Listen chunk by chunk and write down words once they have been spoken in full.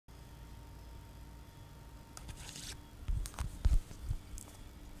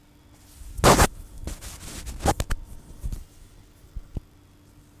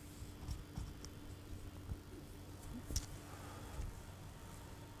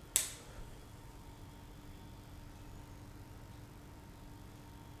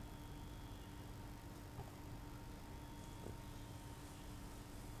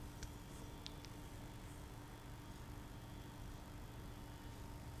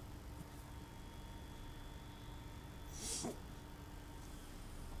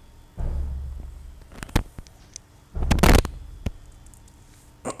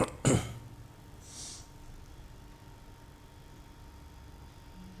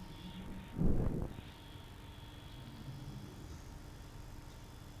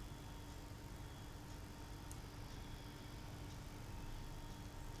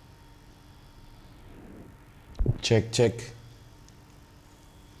Check.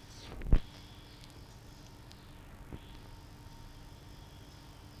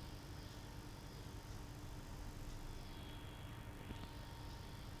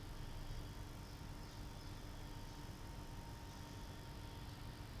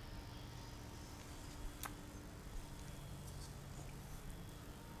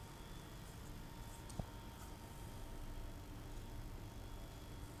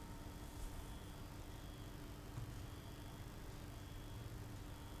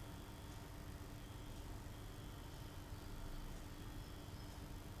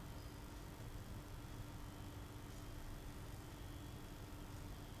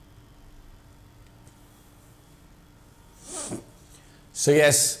 So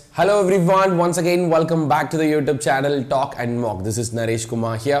yes, hello everyone, once again welcome back to the YouTube channel Talk and Mock. This is Naresh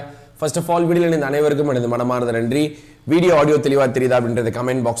Kumar here. First of all, video இந்த அனைவருக்கும் எனது மனமார்ந்த நன்றி. Video audio தெளிவா தெரியுதா அப்படின்றத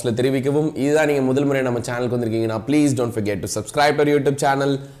comment பாக்ஸ்ல தெரிவிக்கவும். இதுதான் நீங்க முதல் முறை நம்ம சேனலுக்கு வந்திருக்கீங்கன்னா please don't forget to subscribe to our YouTube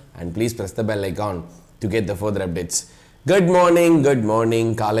channel and please press the bell icon to get the further updates. Good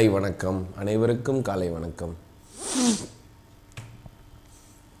morning, காலை வணக்கம். அனைவருக்கும் காலை வணக்கம்.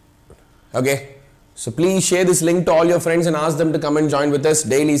 Okay. So please share this link to all your friends and ask them to come and join with us.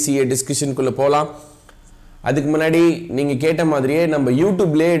 Daily CA discussion குள்ள போலாம். அதுக்கு முன்னாடி நீங்க கேட்ட மாதிரியே நம்ம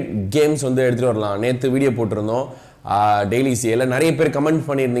யூடியூப்ல கேம்ஸ் வந்து எடுத்துட்டு வரலாம். நேத்து வீடியோ போட்டுருந்தோம். டெய்லி சிஏல நிறைய பேர் கமெண்ட்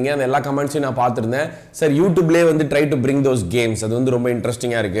பண்ணியிருந்தீங்க. அந்த எல்லா கமெண்ட்ஸையும் நான் பார்த்துருந்தேன். சார் யூடியூப்லேயே வந்து try to bring those games, அது வந்து ரொம்ப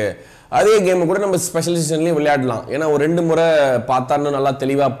இன்ட்ரெஸ்டிங்காக இருக்கு. அதே கேமை கூட நம்ம ஸ்பெஷல் செஷன்லேயும் விளையாடலாம். ஏன்னா ஒரு 2 முறை பார்த்தாலும் நல்லா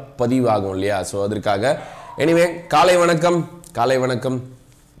தெளிவாக பதிவாகும் இல்லையா? ஸோ அதற்காக எனிவே காலை வணக்கம்.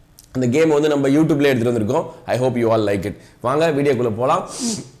 அந்த கேம் வந்து நம்ம யூடியூப்ல எடுத்துட்டு வந்திருக்கோம். I hope you all like it. வாங்க வீடியோக்குள்ள போலாம்.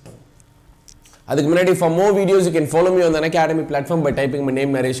 அதுக்கு முன்னாடி for more videos you can follow me on the Unacademy platform by typing my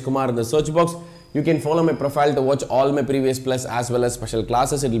name Nareshkumar in the search box. You can follow my profile to watch all my previous plus as well as special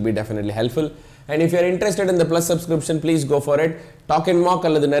classes. It will be definitely helpful. And if you are interested in the plus subscription, please go for it. Talk and mock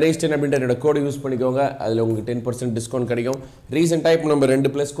அல்லது nareshten அப்படிங்கற code use பண்ணிக்கோங்க. அதுல உங்களுக்கு 10% discount கிடைக்கும். Recent type நம்ம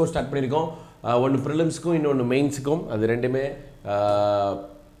 2 plus course start பண்ணிருக்கோம். ஒன்னு பிரிலிம்ஸ்க்கும் இன்னொன்னு மெயின்ஸ்க்கும். அது ரெண்டுமே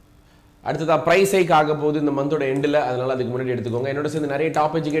அடுத்ததா பிரைஸ் ஹைக் ஆக போகுது இந்த மந்தோட எண்டில். அதனால அதுக்கு முன்னாடி எடுத்துக்கோங்க. என்னோட சேர்ந்து நிறைய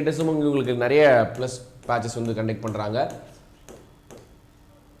டாப் எஜுகேட்டர்ஸும் உங்களுக்கு நிறைய ப்ளஸ் பேட்சஸ் வந்து கண்டக்ட் பண்ணுறாங்க.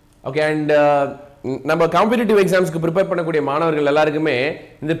 ஓகே, அண்ட் நம்ம காம்படிட்டிவ் எக்ஸாம்ஸ்க்கு ப்ரிப்பேர் பண்ணக்கூடிய மாணவர்கள் எல்லாருக்குமே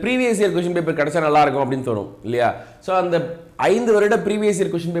இந்த ப்ரீவியஸ் இயர் கொஸ்டின் பேப்பர் கிடைச்சா நல்லா இருக்கும் அப்படின்னு தோணும் இல்லையா? ஸோ அந்த 5 வருட ப்ரீவியஸ்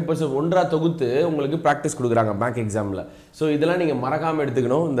இயர் கொஸ்டின் பேப்பர்ஸ் ஒன்றா தொகுத்து உங்களுக்கு ப்ராக்டிஸ் கொடுக்குறாங்க பேங்க் எக்ஸாமில். ஸோ இதெல்லாம் நீங்கள் மறக்காமல்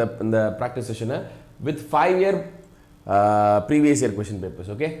எடுத்துக்கணும் இந்த practice செஷனை with 5 year previous year question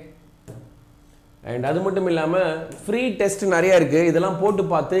papers. Okay, and அது மட்டும் இல்லாமல் ஃப்ரீ டெஸ்ட் நிறையா இருக்குது. இதெல்லாம் போட்டு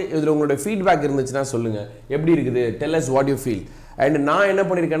பார்த்து இதில் உங்களோட ஃபீட்பேக் இருந்துச்சுன்னா சொல்லுங்கள், எப்படி இருக்குது, tell us what you feel. And நான் என்ன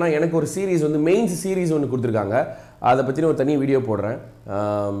பண்ணியிருக்கேன்னா, எனக்கு ஒரு சீரீஸ் வந்து மெயின்ஸ் சீரீஸ் ஒன்று கொடுத்துருக்காங்க. அதை பற்றின ஒரு தனி வீடியோ போடுறேன்.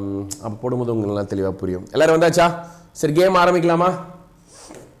 அப்போ போடும்போது உங்களுக்கு நல்லா தெளிவாக புரியும். எல்லோரும் வந்தாச்சா? சரி, கேம் ஆரம்பிக்கலாமா?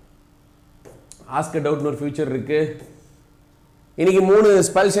 ஆஸ்க் அ டவுட்னு ஒரு ஃபியூச்சர் இருக்குது. இன்னைக்கு 3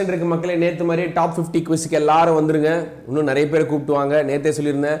 ஸ்பெல் சென்டர் இருக்கு மக்களே. நேற்று மாதிரியே டாப் 50 குவிஸுக்கு எல்லாரும் வந்துருங்க. இன்னும் நிறைய பேரை கூப்பிட்டுவாங்க. நேற்றே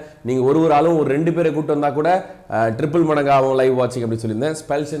சொல்லியிருந்தேன், நீங்கள் ஒரு ஆளும் ஒரு 2 பேரை கூப்பிட்டு வந்தால் கூட ட்ரிபிள் மடங்காகும் லைவ் வாட்சிங் அப்படின்னு சொல்லியிருந்தேன்.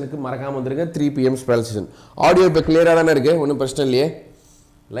 ஸ்பெல் செஷனுக்கு மறக்காமல் வந்துருங்க. 3 PM ஸ்பெல் செஷன். ஆடியோ இப்போ கிளியராக தானே இருக்குது, ஒன்றும் பிரச்சனை இல்லையே.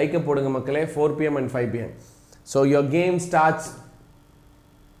 லைக்கை போடுங்க மக்களே. 4 PM and 5 PM. So your game starts.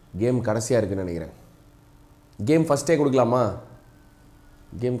 Game கடைசியாக இருக்குன்னு நினைக்கிறேன். கேம் ஃபஸ்ட்டே கொடுக்கலாமா?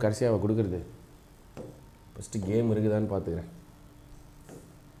 கேம் கடைசியாக கொடுக்குறது. ஃபஸ்ட்டு கேம் இருக்குதான்னு பார்த்துக்கிறேன்.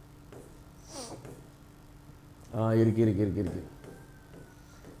 இருக்கு.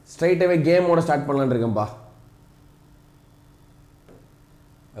 ஸ்ட்ரைட்டாகவே கேமோட ஸ்டார்ட் பண்ணலான்னு இருக்கேன்ப்பா.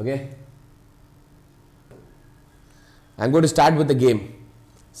 Okay, I'm going to start with the game.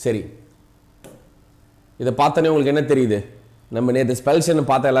 சரி, இதை பார்த்தோன்னே உங்களுக்கு என்ன தெரியுது? நம்ம நேற்று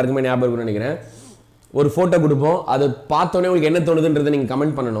ஸ்பெல்ஷன் பார்த்தா எல்லாருக்குமே ஞாபகம் இருக்குன்னு நினைக்கிறேன். ஒரு ஃபோட்டோ கொடுப்போம், அதை பார்த்தோன்னே உங்களுக்கு என்ன தோணுதுன்றதை நீங்கள்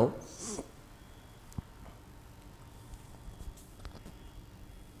கமெண்ட் பண்ணணும்.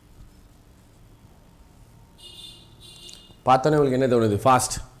 பார்த்தோன்னே உங்களுக்கு என்ன தோணுது?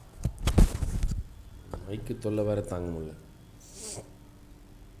 ஃபாஸ்ட். மைக்கு தொல்லை வேற தாங்க முடியல.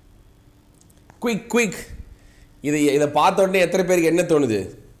 குயிக். இதை பார்த்த உடனே எத்தனை பேருக்கு என்ன தோணுது?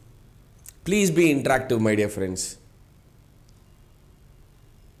 Please be interactive my dear friends.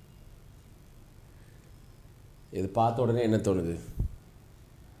 இது பார்த்த உடனே என்ன தோணுது?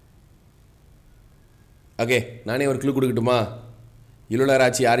 ஓகே, நானே ஒரு க்ளூ கொடுக்கட்டுமா? இவ்வளோ நேரம்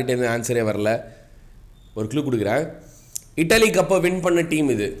ஆச்சு, யார்கிட்டேருந்து ஆன்சரே வரல. ஒரு க்ளூ கொடுக்குறேன். இட்டாலி கப்பை வின் பண்ண டீம்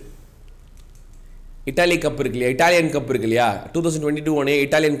இது. இட்டாலி கப் இருக்கு இல்லையா, இட்டாலியன் கப் இருக்கு இல்லையா, 2022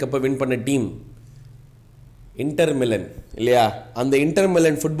 இட்டாலியன் கப்பை வின் பண்ண டீம் இன்டர் மிலன் இல்லையா? அந்த இன்டர்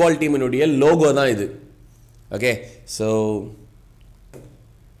மிலன் ஃபுட்பால் டீமினுடைய லோகோ தான் இது. ஓகே, ஸோ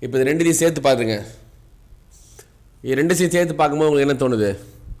இப்போ இது 2 சேர்த்து பாருங்க. இது ரெண்டு சேர்த்து பார்க்கும்போது உங்களுக்கு என்ன தோணுது?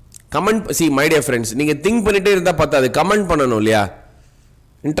 Comment see my dear friends, நீங்கள் திங்க் பண்ணிகிட்டே இருந்தால் பார்த்தாது, கமெண்ட் பண்ணணும் இல்லையா?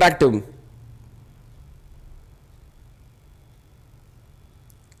 இன்ட்ராக்டிவ்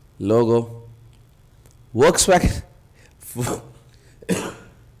லோகோ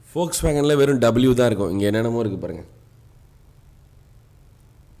Volkswagenல வெறும் W தான் இருக்கும். இங்கே என்னென்னமோ இருக்குது பாருங்கள்.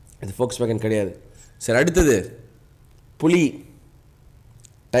 இது Volkswagen கிடையாது. சரி, அடுத்தது புலி,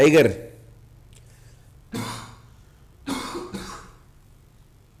 டைகர்,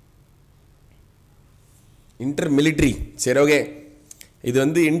 இன்டர் மிலிட்ரி. சரி, ஓகே. இது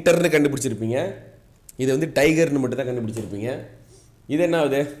வந்து இன்டர்னு கண்டுபிடிச்சிருப்பீங்க, இது வந்து டைகர்னு மட்டும் தான் கண்டுபிடிச்சிருப்பீங்க. இது என்ன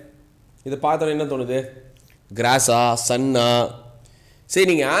ஆகுது? இதை பார்த்தோன்னா என்ன தோணுது? கிராஸா, சன்னா? சரி,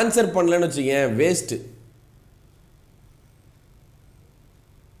 நீங்கள் ஆன்சர் பண்ணலன்னு வச்சுங்க, வேஸ்ட்டு.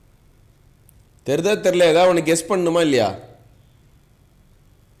 தெரில, ஏதாவது ஒன்று கெஸ் பண்ணணுமா இல்லையா?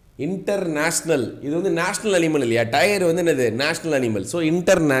 இன்டர்நேஷ்னல், இது வந்து நேஷ்னல் அனிமல் இல்லையா? டைகர் வந்து என்னது? National animal. So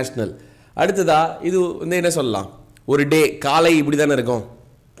international. அடுத்ததா இது வந்து என்ன சொல்லலாம்? ஒரு டே, காலை இப்படி தானே இருக்கும்.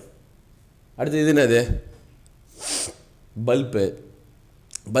 அடுத்தது இது என்னது? பல்பு.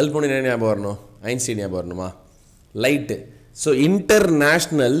 பல்ப் ஒன்று என்ன ஞாபகம் வரணும்? ஐன்ஸ்டீன் ஞாபகம் வரணுமா? Light. So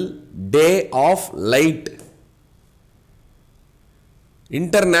international day of light,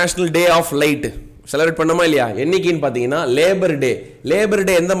 international day of light celebrate பண்ணோமா இல்லையா? என்னைக்குன்னு பார்த்தீங்கன்னா லேபர் டே. லேபர்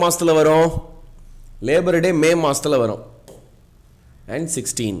டே எந்த மாதத்தில் வரும்? லேபர் டே மே மாதத்தில் வரும். and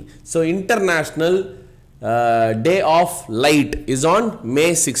 16. So international day of light is on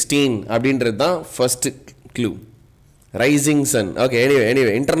May 16 அப்படின்றது தான் first clue. Rising sun. Okay,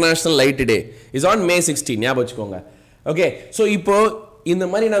 anyway international light day is on May 16. ஞாபகம் வச்சுக்கோங்க. ஓகே, ஸோ இப்போ இந்த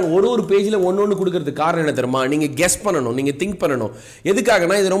மாதிரி நாங்கள் ஒரு பேஜில் ஒன்று கொடுக்கறதுக்கு காரணம் என்ன தெரியுமா? நீங்கள் கெஸ் பண்ணணும், நீங்கள் திங்க் பண்ணணும்.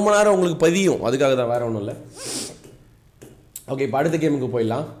 எதுக்காகனா இது ரொம்ப நேரம் உங்களுக்கு பதியும், அதுக்காக தான், வேற ஒன்றும் இல்லை. ஓகே, இப்போ அடுத்த கேமுக்கு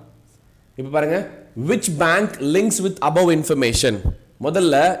போயிடலாம். இப்போ பாருங்க, which bank links with above information.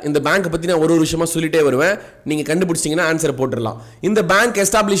 முதல்ல இந்த பேங்க் பற்றி நான் ஒரு விஷயமா சொல்லிட்டே வருவேன், நீங்கள் கண்டுபிடிச்சிங்கன்னா ஆன்சரை போட்டுடலாம். இந்த பேங்க்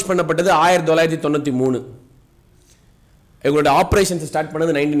எஸ்டாப்ளிஷ் பண்ணப்பட்டது 1993. இவங்களோட ஆப்ரேஷன்ஸ் ஸ்டார்ட்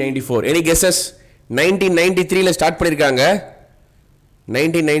பண்ணது 1994. Any guesses? 1993 ஸ்டார்ட் பண்ணியிருக்காங்க.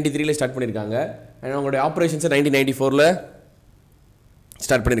 1993 ஸ்டார்ட் பண்ணியிருக்காங்க. அண்ட் அவங்களுடைய ஆப்ரேஷன்ஸை 1994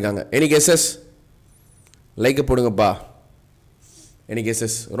 ஸ்டார்ட் பண்ணியிருக்காங்க. Any guesses? Like போடுங்கப்பா. Any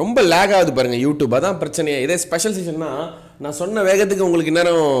guesses? ரொம்ப லேக் ஆகுது பாருங்க யூடியூப், அதான் பிரச்சனையே. இதே ஸ்பெஷல் செஷன்னா நான் சொன்ன வேகத்துக்கு உங்களுக்கு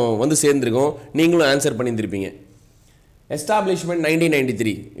நேரம் வந்து சேர்ந்துருக்கும், நீங்களும் ஆன்சர் பண்ணியிருந்திருப்பீங்க. எஸ்டாப்ளிஷ்மெண்ட்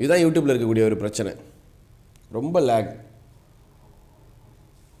 1993, இதுதான் யூடியூப்ல இருக்கக்கூடிய ஒரு பிரச்சனை, ரொம்ப லேக்.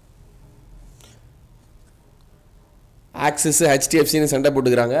 ஆக்சிஸ் HDFCன்னு சண்டை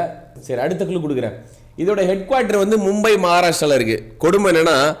போட்டுக்கிறாங்க. சரி, அடுத்த குழு கொடுக்குறேன். இதோட ஹெட் குவார்ட்டர் வந்து மும்பை, மகாராஷ்டிராவில் இருக்குது. கொடுமை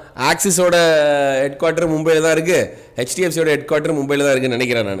என்னன்னா, ஆக்சிஸோட ஹெட் குவார்ட்டர் மும்பையில் தான் இருக்குது, HDFCயோட ஹெட் குவார்ட்டர் மும்பையில் தான் இருக்குன்னு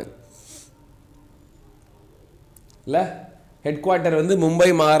நினைக்கிறேன் நான். இல்லை, ஹெட் குவார்ட்டர் வந்து Mumbai,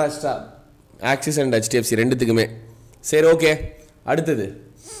 Maharashtra, axis and HDFC ரெண்டுத்துக்குமே. சரி, ஓகே. அடுத்தது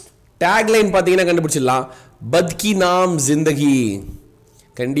டேக்லைன் பார்த்தீங்கன்னா கண்டுபிடிச்சிடலாம். பத் கி நாம் ஜிந்தகி.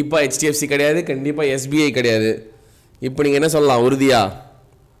 கண்டிப்பாக HDFC கிடையாது, கண்டிப்பாக SBI கிடையாது. இப்போ நீங்கள் என்ன சொல்லலாம் உறுதியா?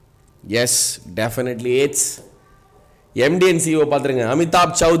 S, definitely it's MD and CEO. பார்த்துருங்க,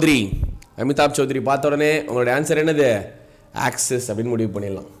 அமிதாப் சௌத்ரி. அமிதாப் சௌத்ரி பார்த்த உடனே உங்களோட ஆன்சர் என்னது? ஆக்சிஸ் அப்படின்னு முடிவு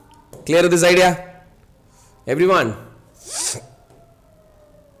பண்ணிடலாம். Clear this idea everyone?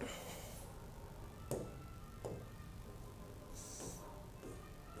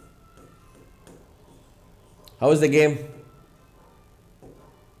 How is the game?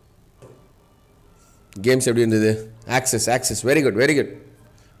 Games எப்படி இருந்தது? Axis very good, very good.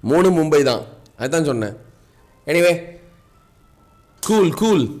 3 Mumbai தான், அதுதான் சொன்னேன். Anyway,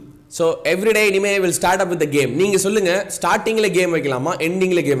 cool. ஸோ எவ்ரிடே இனிமே will start up with the game. நீங்கள் சொல்லுங்கள், ஸ்டார்டிங்கில் கேம் வைக்கலாமா,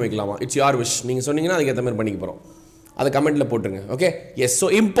 எண்டிங்கில் கேம் வைக்கலாமா? இட்ஸ் யார் விஷ். நீங்கள் சொன்னீங்கன்னா அதுக்கு ஏற்ற மாதிரி பண்ணிக்க போகிறோம். அதை கமெண்ட்டில் போட்டுருங்க. Okay, S. So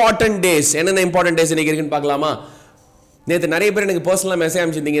important days, என்னென்ன இம்பார்ட்டன்ட் டேஸ் இன்றைக்கி இருக்குன்னு பார்க்கலாமா? நேற்று நிறைய பேர் எனக்கு பர்சனலாக மெசேஜ்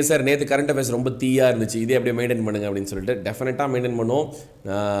அனுப்பிச்சிருந்தீங்க, சார் நேற்று கரண்ட் அஃபேர்ஸ் ரொம்ப தீயாக இருந்துச்சு, இதே அப்படியே மெயின்டைன் பண்ணுங்க அப்படின்னு சொல்லிட்டு. டெஃபினட்டாக மெயின்டைன் பண்ணுவோம்.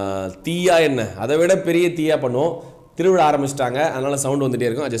 தீயா என்ன, அதை விட பெரிய தீயா பண்ணுவோம். திருவிழா ஆரம்பிச்சிட்டாங்க, அதனால் சவுண்ட் வந்துட்டே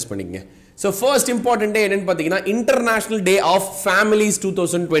இருக்கும், அட்ஜஸ்ட் பண்ணிக்கங்க. ஸோ ஃபர்ஸ்ட் இம்பார்ட்டன்ட் டே என்னன்னு பார்த்தீங்கன்னா international day of families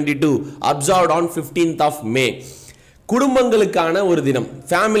 2022 observed on 15th of May. குடும்பங்களுக்கான ஒரு தினம்.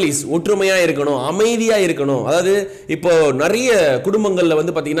 ஃபேமிலிஸ் ஒற்றுமையாக இருக்கணும், அமைதியாக இருக்கணும். அதாவது இப்போ நிறைய குடும்பங்களில்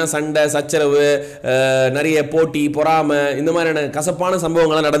வந்து பார்த்தீங்கன்னா சண்டை, சச்சரவு, நிறைய போட்டி, பொறாமை, இந்த மாதிரியான கசப்பான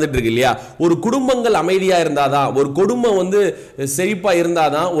சம்பவங்கள்லாம் நடந்துட்டு இருக்கு இல்லையா? ஒரு குடும்பங்கள் அமைதியாக இருந்தால் தான், ஒரு குடும்பம் வந்து செழிப்பாக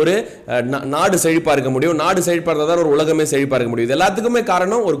இருந்தால் தான் ஒரு நாடு செழிப்பாக இருக்க முடியும். நாடு செழிப்பாக இருந்தால் தான் ஒரு உலகமே செழிப்பாக இருக்க முடியும். இது எல்லாத்துக்குமே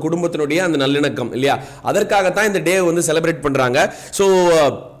காரணம் ஒரு குடும்பத்தினுடைய அந்த நல்லிணக்கம் இல்லையா? அதற்காகத்தான் இந்த டே வந்து செலிப்ரேட் பண்ணுறாங்க. ஸோ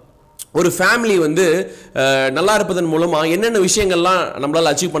ஒரு ஃபேமிலி வந்து நல்லா இருப்பதன் மூலமாக என்னென்ன விஷயங்கள்லாம் நம்மளால்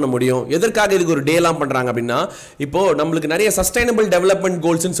அச்சீவ் பண்ண முடியும், எதற்காக இதுக்கு ஒரு டேலாம் பண்ணுறாங்க அப்படின்னா, இப்போது நம்மளுக்கு நிறைய சஸ்டைனபிள் டெவலப்மெண்ட்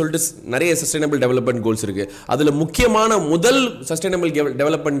கோல்ஸ்ன்னு சொல்லிட்டு நிறைய சஸ்டைனபிள் டெவலப்மெண்ட் கோல்ஸ் இருக்குது. அதில் முக்கியமான முதல் சஸ்டைனபிள்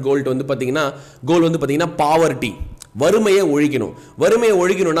டெவலப்மெண்ட் கோல் வந்து பார்த்தீங்கன்னா பாவர்ட்டி, வறுமையை ஒழிக்கணும். வறுமையை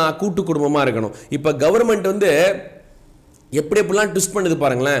ஒழிக்கணும்னா கூட்டு குடும்பமாக இருக்கணும். இப்போ கவர்மெண்ட் வந்து எப்படிலாம் ட்விஸ்ட் பண்ணுது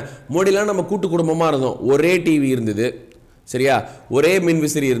பாருங்களேன். மோடிலாம் நம்ம கூட்டு குடும்பமாக இருந்தோம், ஒரே டிவி இருந்தது, சரியா, ஒரே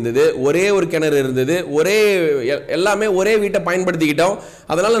மின்விசிறி இருந்தது, ஒரே ஒரு கிணறு இருந்தது, எல்லாமே ஒரே வீட்டை பயன்படுத்திக்கிட்டோம்.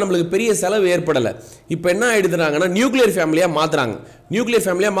 அதனால நம்மளுக்கு பெரிய செலவு ஏற்படலை. இப்போ என்ன ஆயிடுறாங்கன்னா நியூக்ளியர் ஃபேமிலியாக மாற்றுறாங்க. நியூக்ளியர்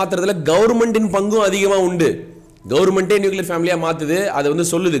ஃபேமிலியாக மாற்றுறதுல கவர்மெண்டின் பங்கும் அதிகமாக உண்டு. கவர்மெண்ட்டே நியூக்ளியர் ஃபேமிலியாக மாற்றுது, அதை வந்து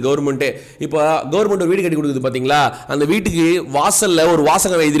சொல்லுது கவர்மெண்ட்டே. இப்போ கவர்மெண்ட் ஒரு வீடு கட்டி கொடுக்குது பார்த்தீங்களா, அந்த வீட்டுக்கு வாசலில் ஒரு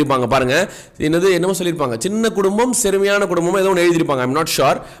வாசகம் எழுதியிருப்பாங்க பாருங்க. என்னமோ சொல்லியிருப்பாங்க, சின்ன குடும்பம் செருமையான குடும்பம் ஏதோ ஒன்று எழுதியிருப்பாங்க. ஐம் நாட்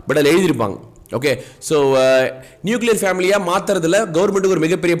ஷோர், பட் அதில் எழுதியிருப்பாங்க. ஓகே, ஸோ நியூக்ளியர் ஃபேமிலியாக மாற்றுறதுல கவர்மெண்ட்டுக்கு ஒரு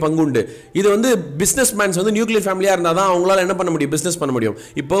மிகப்பெரிய பங்கு உண்டு. இது வந்து பிஸ்னஸ் மேன்ஸ் வந்து நியூக்ளியர் ஃபேமிலியாக இருந்தால் தான் அவங்களால என்ன பண்ண முடியும், பிஸ்னஸ் பண்ண முடியும்.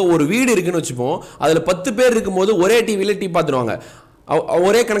 இப்போ ஒரு வீடு இருக்குன்னு வச்சுப்போம், அதில் 10 பேர் இருக்கும்போது ஒரே டிவியில் டீ பார்த்துருவாங்க,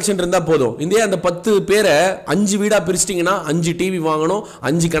 ஒரே கனெக்ஷன் இருந்தால் போதும். இதே அந்த 10 பேரை 5 வீடாக பிரிச்சிட்டிங்கன்னா 5 டிவி வாங்கணும்,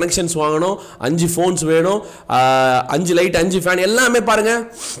 5 கனெக்ஷன்ஸ் வாங்கணும், 5 ஃபோன்ஸ் வேணும், 5 லைட், 5 ஃபேன், எல்லாமே பாருங்கள்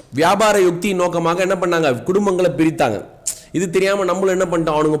வியாபார யுக்தி நோக்கமாக என்ன பண்ணாங்க, குடும்பங்களை பிரித்தாங்க. இது தெரியாமல் நம்மளும் என்ன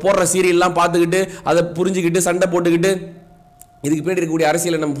பண்ணிட்டோம், அவனுங்க போடுற சீரியல்லாம் பார்த்துக்கிட்டு அதை புரிஞ்சுக்கிட்டு சண்டை போட்டுக்கிட்டு இதுக்கு பின்னாடி இருக்கக்கூடிய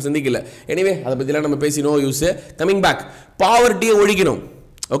அரசியலை நம்ம சிந்திக்கல. எனிவே அதை பற்றிலாம் நம்ம பேசி நோ யூஸ். கமிங் பேக், பாவர்ட்டியை ஒழிக்கணும்.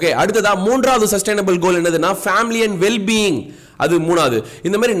 ஓகே, அடுத்ததா மூன்றாவது சஸ்டைனபிள் கோல் என்னதுன்னா ஃபேமிலி அண்ட் வெல்பீயிங். அது மூணாவது.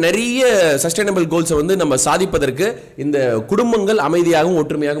 இந்த மாதிரி நிறைய சஸ்டைனபிள் கோல்ஸை வந்து நம்ம சாதிப்பதற்கு இந்த குடும்பங்கள் அமைதியாகவும்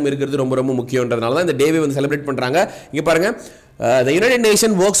ஒற்றுமையாகவும் இருக்கிறது ரொம்ப ரொம்ப முக்கியன்றதுனால தான் இந்த டேவை வந்து செலிப்ரேட் பண்ணுறாங்க. இங்கே பாருங்க, the United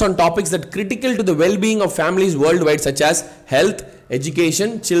Nations works on topics that critical to the well-being of families worldwide, such as health, education,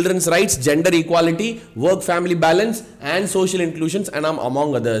 children's rights, gender equality, work family balance and social inclusions and among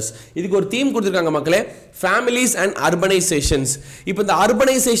others. இதுக்கு ஒரு theme கொடுத்திருக்காங்க மக்களே, families and urbanizations. இப்போ இந்த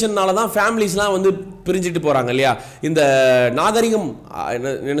அர்பனைசேஷன்னால தான் ஃபேமிலிஸ்லாம் வந்து பிரிஞ்சிட்டு போறாங்க இல்லையா. இந்த நாகரிகம்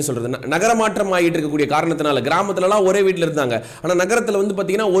என்ன சொல்றது, நகரமாற்றம் ஆகிட்டு இருக்கக்கூடிய காரணத்தினால கிராமத்துலலாம் ஒரே வீட்டில் இருந்தாங்க, ஆனால் நகரத்தில் வந்து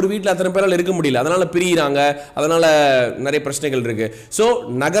பார்த்தீங்கன்னா ஒரு வீட்டில் அத்தனை பேரால் இருக்க முடியல, அதனால பிரிகிறாங்க, அதனால நிறைய பிரச்சனைகள் இருக்கு. ஸோ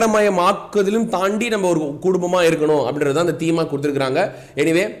நகரமயமாக்குவதிலும் தாண்டி நம்ம ஒரு குடும்பமாக இருக்கணும் அப்படின்றது அந்த தீமாக கொடுத்துருக்காங்க.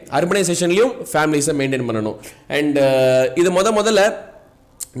 எனிவே அர்பனைசேஷன்லையும் ஃபேமிலிஸை மெயின்டைன் பண்ணணும். அண்ட் இது முதல்ல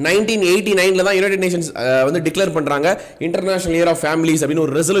 1989 தான் யுனைடெட் நேஷன்ஸ் வந்து டிக்ளேர் பண்றாங்க இன்டர்நேஷனல் இயர் ஆஃப் ஃபேமிலிஸ் அப்படின்னு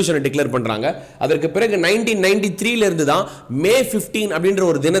ஒரு ரெசல்யூஷனை டிக்ளேர் பண்றாங்க. அதற்கு பிறகு 1993 இருந்து தான் May 15 அப்படின்ற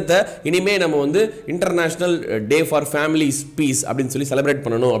ஒரு தினத்தை இனிமே நம்ம வந்து international day for families piece அப்படின்னு சொல்லி செலிப்ரேட்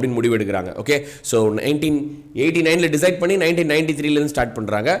பண்ணணும் அப்படின்னு முடிவு எடுக்கிறாங்க. ஓகே, ஸோ 1989 டிசைட் பண்ணி 1993 இருந்து ஸ்டார்ட்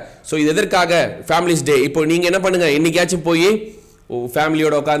பண்றாங்க. ஸோ இது எதற்காக ஃபேமிலிஸ் டே? இப்போ நீங்க என்ன பண்ணுங்க, என்னைக்காச்சும் போய்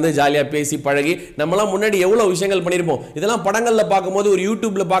ஃபேமிலியோட உட்காந்து ஜாலியாக பேசி பழகி, நம்மளாம் முன்னாடி எவ்வளோ விஷயங்கள் பண்ணியிருப்போம். இதெல்லாம் படங்களில் பார்க்கும்போது, ஒரு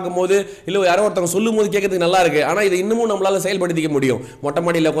யூடியூப்ல பார்க்கும்போது, இல்லை யாரோ ஒருத்தவங்க சொல்லும் போது கேட்கறதுக்கு நல்லா இருக்கு. ஆனால் இதை இன்னமும் நம்மளால செயல்படுத்திக்க முடியும். மொட்டை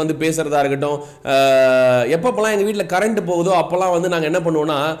மாடியில் உட்காந்து பேசுறதா இருக்கட்டும். எப்பப்பெல்லாம் எங்கள் வீட்டில் கரண்ட் போகுதோ அப்போல்லாம் வந்து நாங்கள் என்ன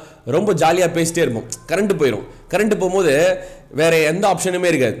பண்ணுவோம்னா ரொம்ப ஜாலியாக பேசிட்டே இருப்போம். கரண்ட் போயிடும். கரண்ட் போகும்போது வேற எந்த ஆப்ஷனுமே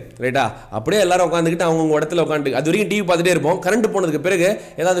இருக்காது, ரைட்டா? அப்படியே எல்லாரும் உட்காந்துக்கிட்டு அவங்க இடத்துல உட்காந்து அது வரைக்கும் டிவி பார்த்துட்டே இருப்போம். கரண்ட் போனதுக்கு பிறகு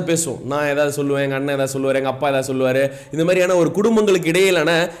ஏதாவது பேசுவோம். நான் ஏதாவது சொல்லுவேன், எங்கள் அண்ணன் ஏதாவது சொல்லுவார், எங்கள் அப்பா ஏதாவது சொல்லுவார். இந்த மாதிரியான ஒரு குடும்பங்களுக்கு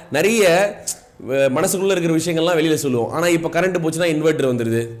இடையிலான நிறைய மனசுக்குள்ளே இருக்கிற விஷயங்கள்லாம் வெளியில் சொல்லுவோம். ஆனால் இப்போ கரண்ட் போச்சுன்னா இன்வெர்டர்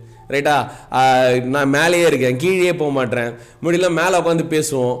வந்துடுது, ரைட்டா? நான் மேலேயே இருக்கேன், கீழே போக மாட்டேன். முன்னாடிலாம் மேலே உட்காந்து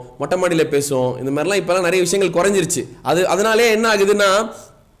பேசுவோம், மொட்டை மாடியில் பேசுவோம். இந்த மாதிரிலாம் இப்போலாம் நிறைய விஷயங்கள் குறைஞ்சிருச்சு. அதனாலே என்ன ஆகுதுன்னா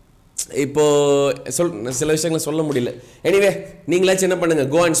இப்போ சில விஷயங்களை சொல்ல முடியல. எனிவே நீங்களாச்சும் என்ன பண்ணுங்க,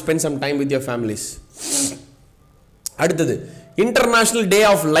 go and spend some time with your families. அடுத்தது international day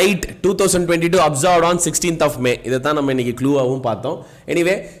of light 2022 observed on 16th of May. இதை தான் நம்ம இன்னைக்கு க்ளூவாகவும் பார்த்தோம்.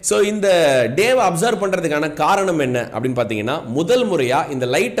 எனிவே, ஸோ இந்த டேவை அப்சர்வ் பண்ணுறதுக்கான காரணம் என்ன அப்படின்னு பார்த்தீங்கன்னா, முதல் முறையாக இந்த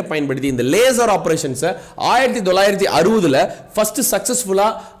லைட்டை பயன்படுத்தி இந்த லேசர் ஆப்ரேஷன்ஸை 1960 ஃபர்ஸ்ட்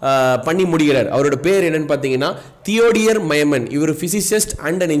சக்ஸஸ்ஃபுல்லாக பண்ணி முடிகிறார். அவரோட பேர் என்னன்னு பார்த்தீங்கன்னா தியோடியர் மயமன். இவர் பிசிசிஸ்ட்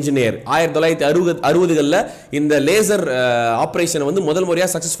அண்ட் அன் இன்ஜினியர். 1960களில் இந்த லேசர் ஆப்ரேஷனை வந்து முதல்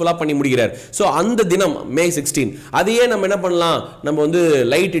முறையாக சக்ஸஸ்ஃபுல்லாக பண்ணி முடிகிறார். ஸோ அந்த தினம் May 16 அதையே நம்ம என்ன பண்ணலாம், நம்ம வந்து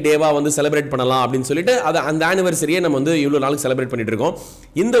லைட் டேவா வந்து செலிப்ரேட் பண்ணலாம் அப்படின்னு சொல்லிட்டு அந்த ஆனிவர்சரியை நம்ம வந்து இவ்வளவு நாளுக்கு செலிப்ரேட் பண்ணிட்டு இருக்கோம்.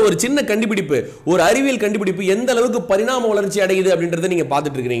 இந்த ஒரு சின்ன கண்டுபிடிப்பு, ஒரு அறிவியல் கண்டுபிடிப்பு எந்த அளவுக்கு பரிணாம வளர்ச்சி அடையுது அப்படின்றத நீங்க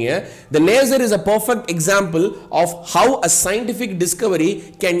பார்த்துட்டு இருக்கீங்க. The laser is a perfect example of how a scientific discovery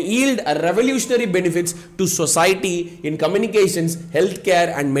can yield a revolutionary benefits to society in communications, healthcare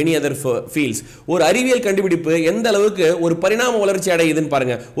and many other fields. ஒரு அறிவியல் கண்டுபிடிப்பு எந்த அளவுக்கு ஒரு பரிணாம வளர்ச்சி அடையுதுன்னு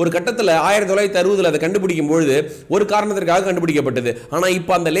பாருங்க. ஒரு கட்டத்தில் 1960 அதை கண்டுபிடிக்கும் பொழுது ஒரு காரணத்திற்காக கண்டுபிடிக்கப்பட்டது. ஆனா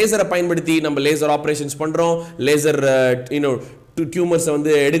இப்போ அந்த லேசரை பயன்படுத்தி நம்ம லேசர் ஆபரேஷன்ஸ் பண்றோம், லேசர் டியூமர்ஸை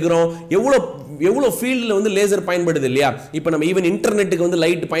வந்து எடுக்கிறோம். எவ்வளோ ஃபீல்டில் வந்து லேசர் பயன்படுது இல்லையா? இப்போ நம்ம ஈவன் இன்டர்நெட்டுக்கு வந்து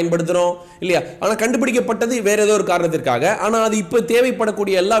லைட் பயன்படுத்துகிறோம் இல்லையா? ஆனால் கண்டுபிடிக்கப்பட்டது வேற ஏதோ ஒரு காரணத்திற்காக, ஆனால் அது இப்போ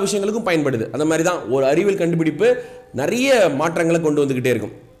தேவைப்படக்கூடிய எல்லா விஷயங்களுக்கும் பயன்படுது. அந்த மாதிரி தான் ஒரு அறிவியல் கண்டுபிடிப்பு நிறைய மாற்றங்களை கொண்டு வந்துக்கிட்டே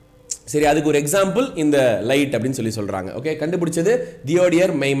இருக்கும். சரி, அதுக்கு ஒரு எக்ஸாம்பிள் இந்த லைட் அப்படின்னு சொல்றாங்க. ஓகே, கண்டுபிடிச்சது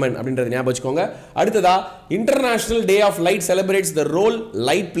தியோடியர் மெய்மன் அப்படின்றத ஞாபகம் வச்சுக்கோங்க. அடுத்ததா international day of light celebrates the role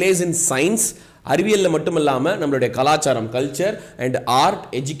light place in science. அறிவியல்ல மட்டும் இல்லாமல் நம்மளுடைய கலாச்சாரம், culture and art,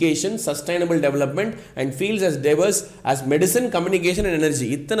 education, sustainable development and fields as divorce as medicine, communication and energy,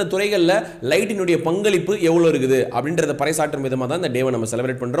 இத்தனை துறைகளில் லைட்டினுடைய பங்களிப்பு எவ்வளோ இருக்குது அப்படின்றத பறைசாற்றும் விதமாக தான் இந்த டேவை நம்ம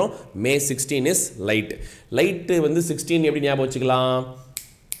செலிப்ரேட் பண்ணுறோம். May 16 is light. லைட்டு வந்து 16 எப்படி ஞாபகம் வச்சுக்கலாம்?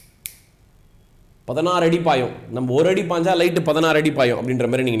 16 அடி பாயும். நம்ம ஒரு அடி பாஞ்சா லைட்டு 16 அடி பாயும் அப்படின்ற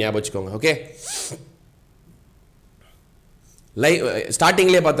மாதிரி நீங்கள் ஞாபகம் வச்சுக்கோங்க. ஓகே,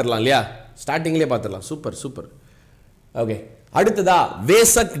 ஸ்டார்டிங்லேயே பார்த்துடலாம் இல்லையா? ஸ்டார்டிங்லேயே பார்த்துடலாம். Super super. ஓகே, அடுத்ததா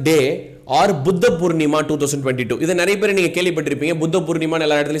வேசக் டே ஆர் புத்த பூர்ணிமா 2022. இதை நிறைய பேர் நீங்கள் கேள்விப்பட்டிருப்பீங்க. புத்த பூர்ணிமான்னு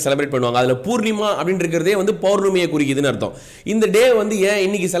எல்லா இடத்துலையும் செலிப்ரேட் பண்ணுவாங்க. அதில் பூர்ணிமா அப்படின்னு இருக்கிறதே வந்து பௌர்ணமியை குறிக்குதுன்னு அர்த்தம். இந்த டே வந்து ஏன்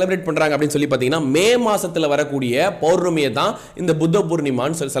இன்னைக்கு செலிப்ரேட் பண்ணுறாங்க அப்படின்னு சொல்லி பார்த்தீங்கன்னா, மே மாதத்தில் வரக்கூடிய பௌர்ணமியை தான் இந்த புத்த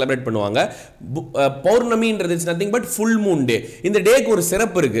பூர்ணிமான்னு சொல்லி செலிப்ரேட் பண்ணுவாங்க. பௌர்ணமின்றது it's nothing but full moon day. இந்த டேக்கு ஒரு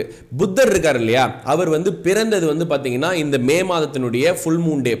சிறப்பு இருக்கு. புத்தர் இருக்கார் இல்லையா, அவர் வந்து பிறந்தது வந்து பார்த்தீங்கன்னா இந்த மே மாதத்தினுடைய ஃபுல்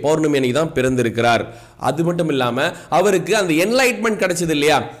மூன் டே, பௌர்ணமி அன்னைக்கு தான் பிறந்திருக்கிறார். அது மட்டும் இல்லாமல் அவருக்கு அந்த என்லைட்மெண்ட் கிடைச்சது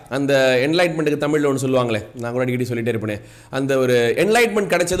இல்லையா? அந்த என்லைட்மெண்ட்டுக்கு தமிழில் ஒன்று சொல்லுவாங்களே, நான் கூட அடிக்கடி சொல்லிட்டே இருப்பேன். அந்த ஒரு என்லைட்மெண்ட்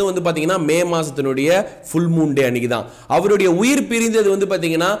கிடைச்சதும் வந்து பார்த்தீங்கன்னா மே மாதத்தினுடைய ஃபுல் மூன் டே அன்னைக்கு தான். அவருடைய உயிர் பிரிந்தது வந்து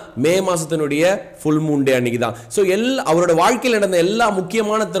பார்த்தீங்கன்னா மே மாதத்தினுடைய ஃபுல் மூன் டே அன்னைக்கு தான். ஸோ அவரோட வாழ்க்கையில் நடந்த எல்லா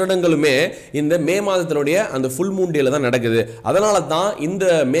முக்கியமான தருணங்களுமே இந்த மே மாதத்தினுடைய அந்த ஃபுல் மூன் டேல தான் நடக்குது. அதனால தான் இந்த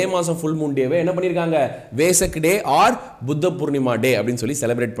மே மாதம் ஃபுல் மூன் டேவை என்ன பண்ணியிருக்காங்க? வேசக் டே ஆர் புத்த பூர்ணிமா டே அப்படின்னு சொல்லி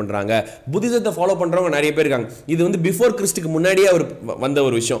செலிப்ரேட் பண்ணுறாங்க. புத்திசத்தை ஃபாலோ பண்ணுறவங்க நிறைய பேர் இருக்காங்க. இது வந்து பிஃபோர் கிறிஸ்டுக்கு முன்னாடியே அவர் வந்த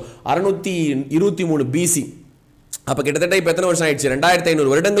ஒரு விஷயம். 623 BC. அப்போ கிட்டத்தட்ட இப்போ எத்தனை வருஷம் ஆயிடுச்சு? 2500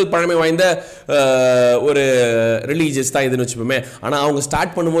 வருடங்கள் பழமை வாய்ந்த ஒரு ரிலீஜியஸ் தான் இதுன்னு வச்சுப்போமே. ஆனால் அவங்க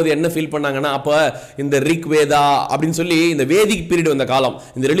ஸ்டார்ட் பண்ணும்போது என்ன ஃபீல் பண்ணாங்கன்னா, அப்போ இந்த ரிக் வேதா அப்படின்னு சொல்லி இந்த வேதிக் பீரியட் வந்த காலம்.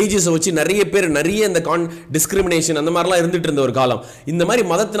 இந்த ரிலீஜியஸை வச்சு நிறைய பேர் நிறைய இந்த டிஸ்கிரிமினேஷன் அந்த மாதிரிலாம் இருந்துட்டு இருந்த ஒரு காலம். இந்த மாதிரி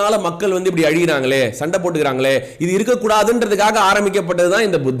மதத்தினால மக்கள் வந்து இப்படி அழிகிறாங்களே, சண்டை போட்டுக்கிறாங்களே, இது இருக்கக்கூடாதுன்றதுக்காக ஆரம்பிக்கப்பட்டது தான்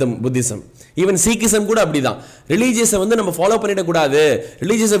இந்த புத்திசம். ஈவன் சீக்கிசம் கூட அப்படிதான். ரிலீஜியஸை வந்து நம்ம ஃபாலோ பண்ணிடக்கூடாது,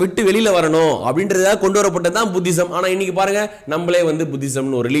 ரிலீஜியஸை விட்டு வெளியில் வரணும் அப்படின்றதாக கொண்டு வரப்பட்டது தான் புத்திசம். ஆனால் இன்னைக்கு பாருங்க, நம்மளே வந்து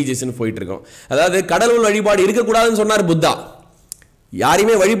புத்திசம்னு ஒரு ரிலீஜியஸ்னு போயிட்டு இருக்கோம். அதாவது கடவுள் வழிபாடு இருக்கக்கூடாதுன்னு சொன்னார் புத்தா.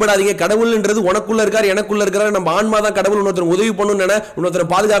 யாரையுமே வழிபடாதீங்க, கடவுள்ன்றது உனக்குள்ள இருக்காரு, எனக்குள்ள இருக்காரு, நம்ம ஆன்மா தான் கடவுள், இன்னொருத்தர் உதவி பண்ணணும் நினை,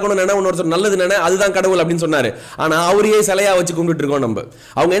 இன்னொருத்தர் பாதுகாக்கணும் நினை, இன்னொருத்தர் நல்லது நினை, அதுதான் கடவுள் அப்படின்னு சொன்னாரு. ஆனா அவரையே சிலையா வச்சு கும்பிட்டு இருக்கோம். நம்ம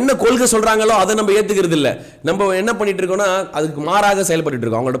அவங்க என்ன கொள்கை சொல்றாங்களோ அதை நம்ம ஏத்துக்கிறது இல்லை. நம்ம என்ன பண்ணிட்டு இருக்கோம்னா அதுக்கு மாறாக செயல்பட்டு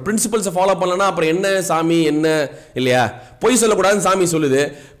இருக்கோம். அவங்களோட பிரின்சிபல்ஸை ஃபாலோ பண்ணலன்னா அப்புறம் என்ன சாமி என்ன இல்லையா? பொய் சொல்லக்கூடாதுன்னு சாமி சொல்லுது.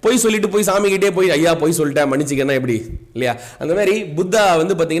 பொய் சொல்லிட்டு போய் சாமி கிட்டே போய் ஐயா பொய் சொல்லிட்டேன் மன்னிச்சிக்கன்னா எப்படி இல்லையா? அந்த மாதிரி புத்தா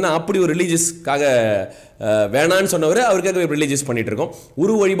வந்து பார்த்தீங்கன்னா அப்படி ஒரு ரிலீஜியஸ்க்காக வேணான்னு சொன்னவர் அவருக்காக ரிலீஜியஸ் பண்ணிட்டு இருக்கோம்.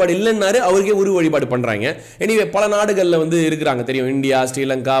 உருவ வழிபாடு இல்லைன்னாரு, அவருக்கே உருவ வழிபாடு பண்ணுறாங்க. எனிவே பல நாடுகளில் வந்து இருக்கிறாங்க தெரியும். இந்தியா,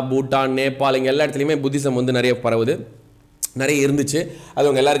 ஸ்ரீலங்கா, பூட்டான், நேபாள், இங்கே எல்லா இடத்துலையுமே புத்திசம் வந்து நிறைய பரவுது, நிறைய இருந்துச்சு. அது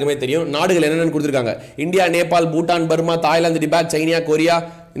அவங்க எல்லாருக்குமே தெரியும். நாடுகள் என்னென்னு கொடுத்துருக்காங்க. India, Nepal, Bhutan, Burma, Thailand, debate, China, Korea,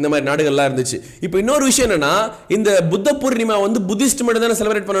 இந்த மாதிரி நாடுகள்லாம் இருந்துச்சு. இப்போ இன்னொரு விஷயம் என்னன்னா, இந்த புத்த பூர்ணிமா வந்து புத்திஸ்ட் மட்டும் தானே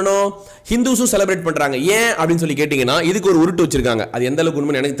செலிப்ரேட் பண்ணணும், ஹிந்துஸும் செலிப்ரேட் பண்றாங்க. ஏன் அப்படின்னு சொல்லி கேட்டீங்கன்னா, இதுக்கு ஒரு உருட்டு வச்சிருக்காங்க. அது எந்த அளவுக்கு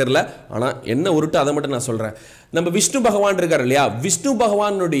உண்மைன்னு எனக்கு தெரியல. ஆனால் என்ன உருட்டு அதை மட்டும் நான் சொல்றேன். நம்ம விஷ்ணு பகவான் இருக்காரு இல்லையா, விஷ்ணு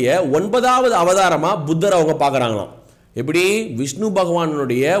பகவானுடைய 9வது அவதாரமா புத்தர் அவங்க பார்க்குறாங்களாம். எப்படி? விஷ்ணு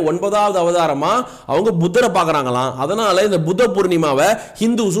பகவானுடைய 9வது அவதாரமா அவங்க புத்தரை பார்க்குறாங்களாம். அதனால இந்த புத்த பூர்ணிமாவை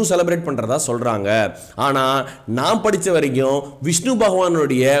ஹிந்துஸும் செலிப்ரேட் பண்றதா சொல்றாங்க. ஆனா நான் படிச்ச வரைக்கும் விஷ்ணு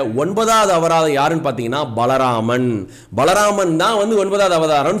பகவானுடைய 9வது அவதாரம் யாருன்னு பார்த்தீங்கன்னா பலராமன். பலராமன் தான் வந்து 9வது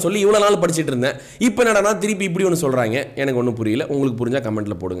அவதாரம்னு சொல்லி இவ்வளவு நாள் படிச்சுட்டு இருந்தேன். இப்போ என்னடா திருப்பி இப்படி ஒன்று சொல்றாங்க, எனக்கு ஒன்றும் புரியல. உங்களுக்கு புரிஞ்சா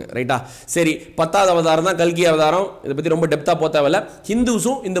கமெண்ட்ல போடுங்க. ரைட்டா? சரி, 10வது அவதாரம் தான் கல்கி அவதாரம். இதை பத்தி ரொம்ப டெப்தா போத்தாவில்ல.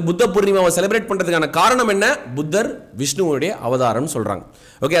 ஹிந்துஸும் இந்த புத்த பூர்ணிமாவை செலிப்ரேட் பண்றதுக்கான காரணம் என்ன? புத்தர் விஷ்ணுவுடைய அவதாரம் சொல்றாங்க.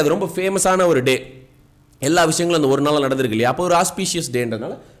 ஓகே, அது ரொம்ப ஃபேமஸான ஒரு டே. எல்லா விஷயங்களும் அந்த ஒரு நாள் நடந்திருக்கு இல்லையா? அப்போ ஒரு ஆஸ்பீஷியஸ்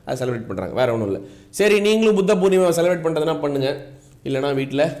டேன்றனால அதை செலிப்ரேட் பண்ணுறாங்க. வேற ஒன்றும் இல்லை. சரி, நீங்களும் புத்த பூர்ணிமாவை செலிப்ரேட் பண்ணுறதுனா பண்ணுங்க, இல்லைனா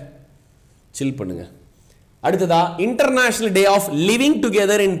வீட்டில் சில் பண்ணுங்க. அடுத்ததா international day of living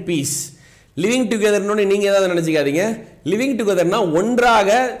together in peace. Living டுகெதர்னு நீங்கள் ஏதாவது நினச்சிக்காதீங்க. லிவிங் டுகெதர்னா ஒன்றாக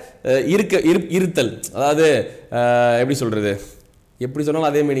இருத்தல். அதாவது எப்படி சொல்கிறது, எப்படி சொன்னாலும்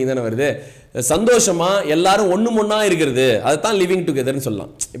அதே மீனிங் தானே வருது. சந்தோஷமா எல்லாரும் ஒண்ணா இருக்கிறது, அதுதான் லிவிங் டுகெதர்னு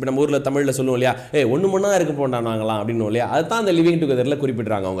சொல்லலாம். இப்போ நம்ம ஊரில் தமிழில் சொல்லுவோம் இல்லையா, ஒண்ணா இருக்க போண்டாங்களாம் அப்படின்னு இல்லையா, அதுதான் அந்த லிவிங் டுகெதரில்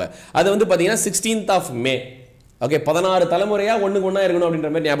குறிப்பிட்றாங்க அவங்க. அது வந்து பார்த்தீங்கன்னா 16th May. ஓகே, 16 தலைமுறையாக ஒன்றா இருக்கணும்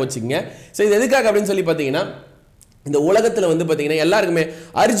அப்படின்ற மாதிரி ஞாபகம் வச்சுக்கோங்க. ஸோ இது எதுக்காக அப்படின்னு சொல்லி பார்த்தீங்கன்னா, இந்த உலகத்துல வந்து பாத்தீங்கன்னா எல்லாருக்குமே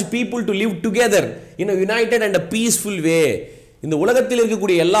urge people to live together in a united and a peaceful way. இந்த உலகத்தில்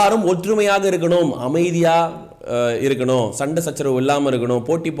இருக்கக்கூடிய எல்லாரும் ஒற்றுமையாக இருக்கணும், அமைதியா இருக்கணும், சண்டை சச்சரவு இல்லாம இருக்கணும்,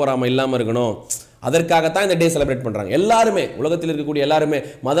 போட்டி போறாம இல்லாம இருக்கணும். அதற்காகத்தான் இந்த டே செலிப்ரேட் பண்றாங்க. எல்லாருமே உலகத்தில் இருக்கக்கூடிய எல்லாருமே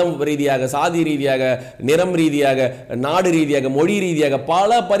மதம் ரீதியாக, சாதி ரீதியாக, நிறம் ரீதியாக, நாடு ரீதியாக, மொழி ரீதியாக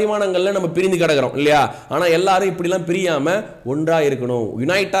பல பரிமாணங்கள்ல நம்ம பிரிந்து கிடக்கிறோம் இல்லையா? ஆனா எல்லாரும் இப்படிலாம் பிரியாம ஒன்றா இருக்கணும்,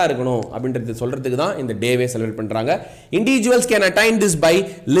 யுனைட்டா இருக்கணும் அப்படின்றது சொல்றதுக்கு தான் இந்த டேவே செலிப்ரேட் பண்றாங்க. Individuals can attain this by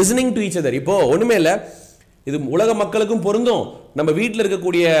listening to each other. இப்போ ஒண்ணுமே இல்லை, இது உலக மக்களுக்கும் பொருந்தும். நம்ம வீட்டில்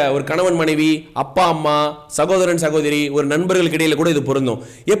இருக்கக்கூடிய ஒரு கணவன் மனைவி, அப்பா அம்மா, சகோதரன் சகோதரி, ஒரு நண்பர்களுக்கு இடையில கூட இது பொருந்தும்.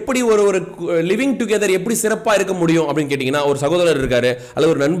 எப்படி ஒரு லிவிங் டுகெதர் எப்படி சிறப்பாக இருக்க முடியும் அப்படின்னு கேட்டிங்கன்னா, ஒரு சகோதரர் இருக்காரு,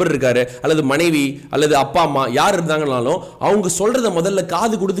 அல்லது ஒரு நண்பர் இருக்காரு, அல்லது மனைவி, அல்லது அப்பா அம்மா யார் இருந்தாங்கனாலும் அவங்க சொல்றத முதல்ல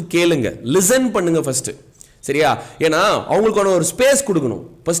காது கொடுத்து கேளுங்க, லிசன் பண்ணுங்க ஃபர்ஸ்ட். சரியா? ஏன்னா அவங்களுக்கான ஒரு ஸ்பேஸ் கொடுக்கணும்.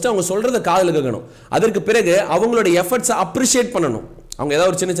 ஃபர்ஸ்ட் அவங்க சொல்றத காதுல கேட்கணும். அதற்கு பிறகு அவங்களோட எஃபர்ட்ஸை அப்ரிஷியேட் பண்ணணும். அவங்க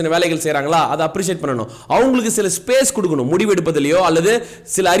ஏதாவது ஒரு சின்ன சின்ன வேலைகள் செய்றாங்களா அதை அப்ரிஷியேட் பண்ணணும். அவங்களுக்கு சில ஸ்பேஸ் கொடுக்கணும், முடிவெடுப்பதிலையோ அல்லது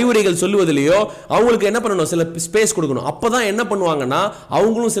சில அறிவுரைகள் சொல்லுவதிலையோ அவங்களுக்கு என்ன பண்ணணும், சில ஸ்பேஸ் கொடுக்கணும். அப்பதான் என்ன பண்ணுவாங்கன்னா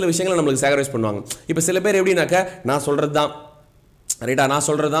அவங்களும் சில விஷயங்களை நம்மளுக்கு சாக்ரிஃபைஸ் பண்ணுவாங்க. இப்போ சில பேர் எப்படின்னாக்க, நான் சொல்றது தான் ரைட்டா, நான்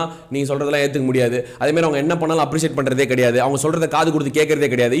சொல்றது தான், நீ சொல்றதெல்லாம் ஏற்றுக்க முடியாது. அதே மாதிரி அவங்க என்ன பண்ணாலும் அப்ரிஷியேட் பண்றதே கிடையாது, அவங்க சொல்றதை காது கொடுத்து கேட்கறதே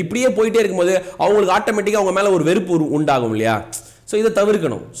கிடையாது. இப்படியே போயிட்டே இருக்கும்போது அவங்களுக்கு ஆட்டோமேட்டிக்காக அவங்க மேல ஒரு வெறுப்பு உண்டாகும் இல்லையா? ஸோ இதை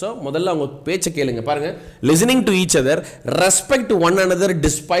தவிர்க்கணும். ஸோ முதல்ல அவங்க பேச்சை கேளுங்க. பாருங்க, listening to each other, respect one another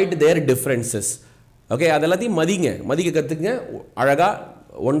despite there differences. Okay, அது எல்லாத்தையும் மதிக்க கற்றுக்குங்க, அழகா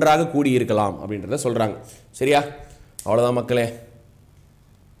ஒன்றாக கூடி இருக்கலாம் அப்படின்றத சொல்றாங்க. சரியா? அவ்வளோதான் மக்களே.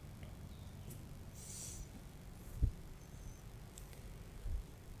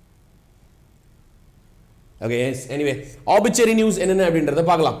 ஓகே, எனிவே ஆபிச்சரி நியூஸ் என்னென்ன அப்படின்றத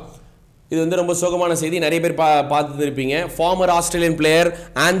பார்க்கலாம். இது வந்து ரொம்ப சோகமான செய்தி, நிறைய பேர் பார்த்துட்டு இருப்பீங்க. Farmer Australian player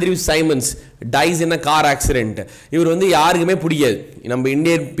Andrew Symons dies இன் அ கார் ஆக்சிடென்ட். இவர் வந்து யாருக்குமே பிடிக்காது, நம்ம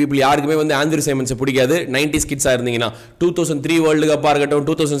இந்தியன் பீப்புள் யாருக்குமே வந்து ஆண்ட்ரூ சைமன்ஸை பிடிக்காது. 90s கிட்ஸாக இருந்தீங்கன்னா 2003 வேர்ல்டு கப்பாக இருக்கட்டும்,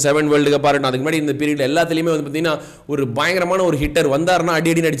 2007 வேர்ல்டு கப்பாக இருக்கட்டும், அதுக்கு முன்னாடி இந்த பீரியட் எல்லாத்துலேயுமே வந்து பார்த்தீங்கன்னா ஒரு பயங்கரமான ஒரு ஹிட்டர் வந்தாருன்னா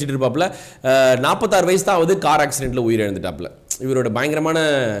அடி நடிச்சிட்டு இருப்பாப்புல. 46 வயசு தான் ஆகுது, கார் ஆக்சிடென்ட்டில் உயிரிழந்துட்டாப்புல. இவரோட பயங்கரமான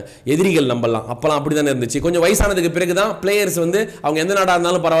எதிரிகள் நம்பலாம், அப்பெல்லாம் அப்படி தானே இருந்துச்சு. கொஞ்சம் வயசானதுக்கு பிறகு தான் பிளேயர்ஸ் வந்து அவங்க எந்த நாடாக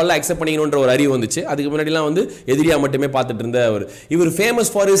இருந்தாலும் பரவாயில்ல அக்செப்ட் பண்ணிக்கணுன்ற ஒரு அறிவு வந்துச்சு. அதுக்கு முன்னாடிலாம் வந்து எதிரியா மட்டுமே பார்த்துட்டு இருந்த இவர்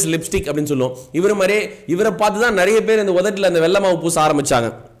ஃபேமஸ் ஃபார் ஹிஸ் லிப்ஸ்டிக் அப்படின்னு சொல்லுவோம். இவரை பார்த்து தான் நிறைய பேர் இந்த உதட்டில் அந்த வெள்ளை மாவு பூச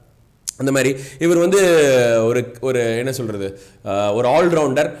ஆரம்பிச்சாங்க. அந்த மாதிரி இவர் வந்து ஒரு என்ன சொல்றது, ஒரு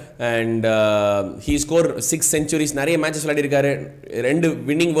allrounder. And he score 6 centuries, நிறைய மேட்சஸ் விளையாடி இருக்காரு, 2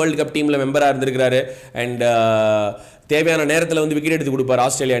 வின்னிங் வேர்ல்டு கப் டீம்ல மெம்பராக இருந்திருக்கிறாரு. அண்ட் தேவையான நேரத்தில் வந்து விக்கெட் எடுத்து கொடுப்பார்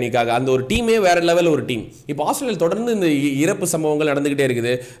ஆஸ்திரேலியா அணிக்காக. அந்த ஒரு டீமே வேற லெவல் ஒரு டீம். இப்போ ஆஸ்திரேலியா தொடர்ந்து இந்த இறப்பு சம்பவங்கள் நடந்துகிட்டே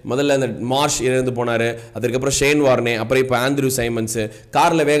இருக்குது. முதல்ல அந்த மார்ஷ் இறந்து போனார், அதுக்கப்புறம் ஷேன் வார்னே, அப்புறம் இப்போ ஆண்ட்ரூ சைமன்ஸ்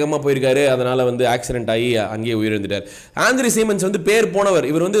காரில் வேகமாக போயிருக்காரு, அதனால வந்து ஆக்சிடென்ட் ஆகி அங்கேயே உயிரிழந்துட்டார். ஆண்ட்ரூ சைமன்ஸ் வந்து பேர் போனவர்,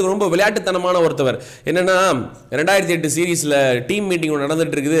 இவர் வந்து ரொம்ப விளையாட்டுத்தனமான ஒருத்தவர். என்னன்னா 2008 சீரீஸில் டீம் மீட்டிங்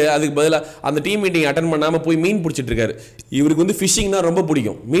நடந்துட்டு இருக்குது, அதுக்கு பதிலாக அந்த டீம் மீட்டிங் அட்டன் பண்ணாமல் போய் மீன் பிடிச்சிட்டு இருக்காரு. இவருக்கு வந்து ஃபிஷிங்னா ரொம்ப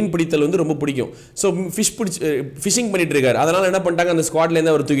பிடிக்கும், மீன் பிடித்தல் வந்து ரொம்ப பிடிக்கும். ஸோ ஃபிஷிங் பண்ணிட்டு இருக்காரு. அதனால என்ன பண்ணிட்டாங்க, அந்த ஸ்குவாட்ல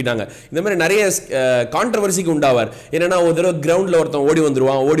இருந்து அவர் தூக்கிட்டாங்க. இந்த மாதிரி நிறைய கான்ட்ரவர்சிக்கு உண்டாவார். என்னன்னா ஒரு தடவை கிரவுண்ட்ல ஒருத்தன் ஓடி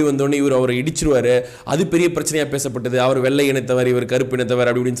வந்துருவான், ஓடி வந்தோடனே இவர் அவரை இடிச்சிருவாரு, அது பெரிய பிரச்சனையா பேசப்பட்டது. அவர் வெள்ளை இனத்தவர், இவர் கருப்பு இனத்தவர்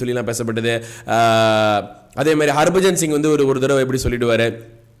அப்படி இப்படின்னு சொல்லி பேசப்பட்டது. அதே மாதிரி ஹர்பஜன் சிங் வந்து ஒரு தடவை எப்படி சொல்லிடுவாரு.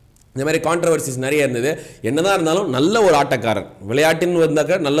 இந்த மாதிரி கான்ட்ரவர்சிஸ் நிறைய இருந்தது. என்னதான் இருந்தாலும் நல்ல ஒரு ஆட்டக்காரர், விளையாட்டுன்னு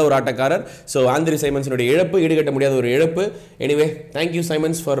வந்தாக்க நல்ல ஒரு ஆட்டக்காரர். ஸோ ஆண்ட்ரூ சைமன்ஸினுடைய இழப்பு ஈடுகட்ட முடியாத ஒரு இழப்பு. Anyway, thank you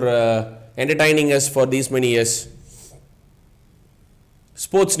Symons for entertaining us for these many years.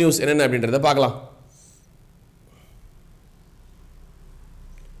 Sports news என்னென்ன அப்படின்றத பார்க்கலாம்.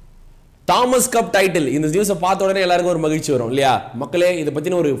 தாமஸ் கப் டைட்டில், இந்த நியூஸை பார்த்த உடனே எல்லாருக்கும் ஒரு மகிழ்ச்சி வரும் இல்லையா? மக்களே, இதை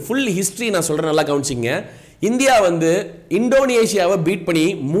பற்றின ஒரு ஃபுல் ஹிஸ்ட்ரி நான் சொல்கிறேன், நல்லா கவனிச்சிங்க. இந்தியா வந்து இந்தோனேஷியாவை பீட் பண்ணி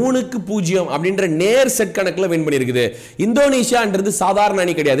 3-0 அப்படின்ற நேர் செட் கணக்கில் வின் பண்ணியிருக்குது. இந்தோனேஷியான்றது சாதாரண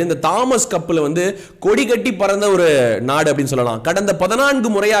அணி கிடையாது. இந்த தாமஸ் கப்பில் வந்து கொடி கட்டி பறந்த ஒரு நாடு அப்படின்னு சொல்லலாம். கடந்த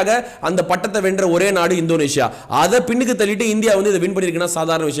 14 முறையாக அந்த பட்டத்தை வென்ற ஒரே நாடு இந்தோனேஷியா. அதை பின்னுக்கு தள்ளிட்டு இந்தியா வந்து இதை வின் பண்ணியிருக்குன்னா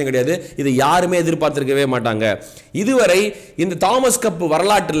சாதாரண விஷயம் கிடையாது. இதை யாருமே எதிர்பார்த்திருக்கவே மாட்டாங்க. இதுவரை இந்த தாமஸ் கப்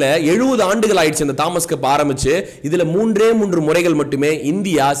வரலாற்றில் 70 ஆண்டுகள் ஆயிடுச்சு இந்த தாமஸ் கப் ஆரம்பிச்சு. இதுல 3 முறைகள் மட்டுமே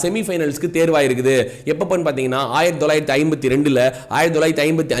இந்தியா செமிஃபைனல்ஸ்க்கு தேர்வாயிருக்குது. எப்ப பார்த்தீங்கன்னா 1952,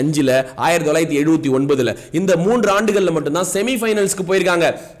 1955, 1979 இந்த 3 ஆண்டுகள்ல மட்டும்தான் செமிஃபைனல்ஸ்க்கு போயிருக்காங்க.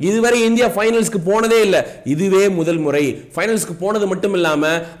 இதுவரை இந்தியா ஃபைனல்ஸ்க்கு போனதே இல்லை. இதுவே முதல் முறை. ஃபைனல்ஸ்க்கு போனது மட்டும்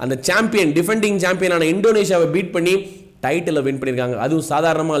இல்லாம அந்த சாம்பியன், டிஃபெண்டிங் சாம்பியனான இந்தோனேஷியாவை பீட் பண்ணி டைட்டிலை வின் பண்ணியிருக்காங்க. அதுவும்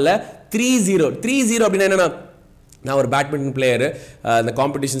சாதாரணமா இல்ல. 3-0 அப்படின்னா என்னன்னா, நான் ஒரு பேட்மிண்டன் பிளேயர், அந்த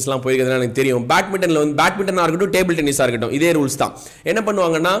காம்படிஷன்ஸ்லாம் போயிருக்கிறதுனால எனக்கு தெரியும். பேட்மிண்டனாக இருக்கட்டும், டேபிள் டென்னிஸாக இருக்கட்டும், இதே ரூல்ஸ் தான். என்ன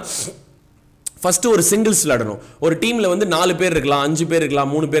பண்ணுவாங்கன்னா, ஃபர்ஸ்ட் ஒரு சிங்கிள்ஸ் விளையாடணும். ஒரு டீம்ல வந்து 4 பேர் இருக்கலாம், 5 பேர்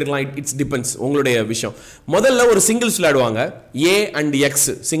இருக்கலாம், 3 பேர் இருக்கலாம். இட்ஸ் டிபெண்ட்ஸ், உங்களுடைய விஷயம். முதல்ல ஒரு சிங்கிள்ஸ் விளையாடுவாங்க, A and X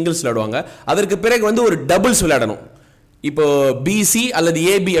சிங்கிள்ஸ் விளையாடுவாங்க. அதற்கு பிறகு வந்து ஒரு டபுள்ஸ் விளையாடணும். இப்போ BC அல்லது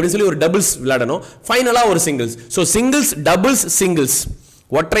AB அப்படின்னு சொல்லி ஒரு டபுள்ஸ் விளையாடணும். ஃபைனலா ஒரு singles. So singles, doubles, singles,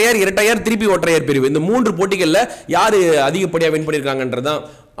 ஒற்றையர், இரட்டையர், திருப்பி ஒற்றையர் பிரிவு. இந்த 3 போட்டிகளில் யார் அதிகப்படியாக வின் பண்ணியிருக்காங்கன்றதான்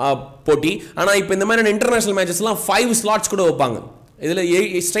போட்டி. ஆனால் இப்போ இந்த மாதிரியான இன்டர்நேஷனல் மேட்சஸ்லாம் 5 ஸ்லாட்ஸ் கூட வைப்பாங்க. இதில்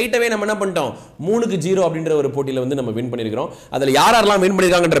ஸ்ட்ரைட்டாகவே நம்ம என்ன பண்ணிட்டோம், 3-0 அப்படின்ற ஒரு போட்டியில் வந்து நம்ம வின் பண்ணியிருக்கிறோம். அதில் யாரெல்லாம் வின்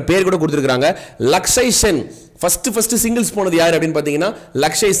பண்ணியிருக்காங்கன்ற பேர் கூட கொடுத்துருக்காங்க. லக்ஷய் சென் ஃபர்ஸ்ட் சிங்கிள்ஸ் போனது யார் அப்படின்னு பார்த்தீங்கன்னா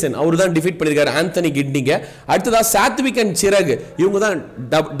லக்ஷய் சென். அவர் தான் டிஃபீட் பண்ணியிருக்காரு ஆந்தனி கிட்னிங்க. அடுத்ததாக சாத்விக் அண்ட் சிரக், இவங்க தான்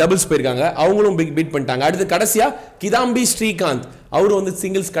டபுள்ஸ் போயிருக்காங்க, அவங்களும் பீட் பண்ணிட்டாங்க. அடுத்து கடைசியாக கிதாம்பி ஸ்ரீகாந்த், அவரும் வந்து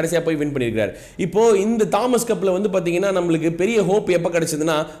சிங்கிள்ஸ் கடைசியாக போய் வின் பண்ணியிருக்காரு. இப்போ இந்த தாமஸ் கப்பில் வந்து பார்த்தீங்கன்னா நம்மளுக்கு பெரிய ஹோப் எப்போ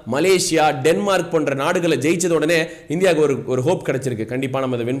கிடைச்சதுன்னா, மலேசியா, டென்மார்க் போன்ற நாடுகளை ஜெயிச்சது உடனே இந்தியாவுக்கு ஒரு ஹோப் கிடைச்சிருக்கு, கண்டிப்பாக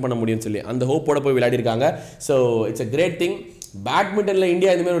நம்ம அதை வின் பண்ண முடியும்னு சொல்லி. அந்த ஹோப்போட போய் விளையாடிருக்காங்க. So it's a great thing. பேட்மிண்டனில்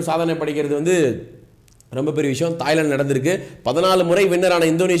India இந்த மாதிரி ஒரு சாதனை படைக்கிறது வந்து ரொம்ப பெரிய விஷயம். தாய்லாந்து நடந்திருக்கு, 14 முறை வின்னரான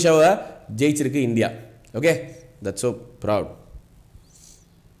இந்தோனேஷியாவை ஜெயிச்சிருக்கு India. Okay, that's so proud.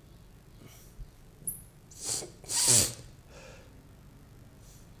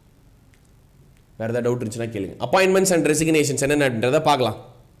 வேற ஏதாவது டவுட் இருந்துச்சுன்னா கேளுங்க. அப்பாயின்மெண்ட்ஸ் அண்ட் ரெசிக்னேஷன்ஸ் என்னன்றத பார்க்கலாம்.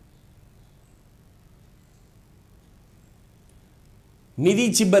 நிதி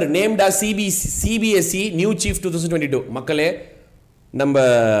சிப்பர் named as CBSE new chief 2022. மக்களே, நம்ம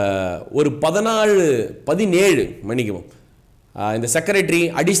ஒரு 17 மன்னிக்கவும், இந்த செக்ரட்டரி,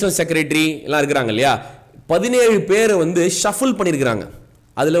 அடிஷ்னல் செக்ரட்டரி எல்லாம் இருக்கிறாங்க இல்லையா, 17 பேரை வந்து ஷஃபிள் பண்ணியிருக்கிறாங்க.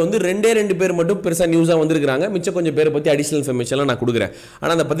 அதில் வந்து 2 பேர் மட்டும் பெருசாக நியூஸாக வந்திருக்கிறாங்க. மிச்சம் கொஞ்சம் பேரை பற்றி அடிஷ்னல் இன்ஃபர்மேஷன்லாம் நான் கொடுக்குறேன்.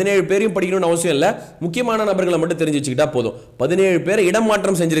 ஆனால் அந்த 17 பேரையும் படிக்கணும்னு அவசியம் இல்லை, முக்கியமான நபர்களை மட்டும் தெரிஞ்சு வச்சுக்கிட்டா போதும். 17 பேரை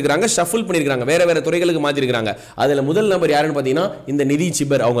இடமாற்றம் செஞ்சிருக்கிறாங்க, ஷஃபிள் பண்ணியிருக்காங்க, வேறு துறைகளுக்கு மாற்றிருக்கிறாங்க. அதில் முதல் நபர் யாருன்னு பார்த்தீங்கன்னா இந்த நிதி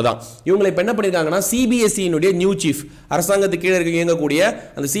சிப்பர், அவங்க தான். இவங்களை இப்போ என்ன பண்ணியிருக்காங்கன்னா CBSE நியூ சீஃப், அரசாங்கத்துக்கு கீழே இயங்கக்கூடிய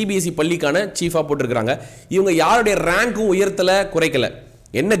அந்த CBSE பள்ளிக்கான சீஃபாக போட்டிருக்கிறாங்க. இவங்க யாருடைய ரேங்க்கும் உயர்த்தலை, குறைக்கலை,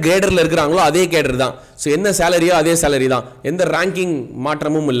 என்ன கேடரில் இருக்கிறாங்களோ அதே கேடர் தான். ஸோ என்ன சேலரியோ அதே சேலரி தான், எந்த ரேங்கிங்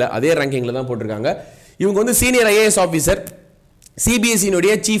மாற்றமும் இல்லை, அதே ரேங்கிங்கில் தான் போட்டிருக்காங்க. இவங்க வந்து சீனியர் IAS ஆஃபீஸர்,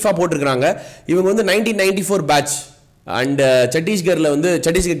 CBSE சீஃபாக போட்டிருக்கிறாங்க. இவங்க வந்து 1994 பேட்ச் அண்ட் சத்தீஸ்கரில் வந்து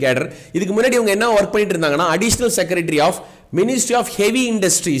சத்தீஸ்கர் கேடர். இதுக்கு முன்னாடி இவங்க என்ன ஒர்க் பண்ணிட்டு இருந்தாங்கன்னா, additional secretary of ministry of heavy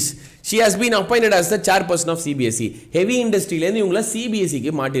industries. She has been appointed as the chairperson of CBSE. Heavy இண்டஸ்ட்ரியிலேருந்து இவங்களை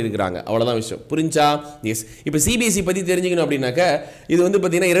CBSEக்கு மாட்டியிருக்கிறாங்க. அவ்வளோதான் விஷயம். புரிஞ்சா? எஸ். இப்போ CBSE பற்றி தெரிஞ்சுக்கணும் அப்படின்னாக்க, இது வந்து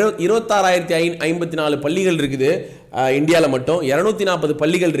பார்த்தீங்கன்னா 26,054 பள்ளிகள் இருக்குது இந்தியாவில் மட்டும், 240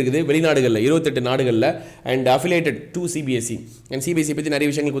 பள்ளிகள் இருக்குது வெளிநாடுகளில், 28 நாடுகளில், and affiliated to CBSE. And CBSE பற்றி நிறைய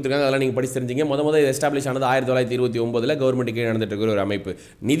விஷயங்கள் கொடுத்துருக்காங்க, அதெல்லாம் நீங்கள் படிச்சு தெரிஞ்சிங்க. முதல் இது எஸ்டாப்ளிஷ் ஆனது 1929 கவர்மெண்ட் கீழே நடந்துட்டு இருக்கிற ஒரு அமைப்பு.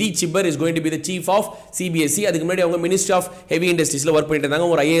 நிதி சிப்பர் is going to be the chief of CBSE. அதுக்கு முன்னாடி அவங்க மினிஸ்ட்ரி ஆஃப் ஹெவி இண்டஸ்ட்ரீஸில் ஒர்க் பண்ணிட்டு இருந்தாங்க.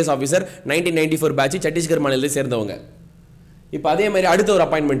 ஒரு IAS ஆஃபீஸர், 1994 பேட்ச், சத்தீஸ்கர் மாநிலத்தை சேர்ந்தவங்க. இப்போ அதே மாதிரி அடுத்த ஒரு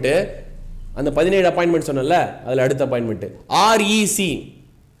அப்பாயின்மெண்ட், அந்த 17 அப்பாயின்மெண்ட் சொன்னல, அதில் அடுத்த அப்பாயின்மெண்ட் REC,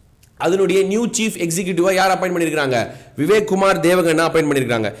 அதனுடைய நியூ சீஃப் எக்ஸிக்யூட்டிவா யார் அப்பாயின்ட் பண்ணியிருக்காங்க? விவேக் குமார் தேவகண்ணா அப்பாயின்ட்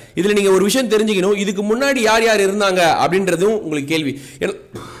பண்ணியிருக்காங்க. இதில் நீங்கள் ஒரு விஷயம் தெரிஞ்சுக்கணும், இதுக்கு முன்னாடி யார் யார் இருந்தாங்க அப்படின்றதும் உங்களுக்கு கேள்வி.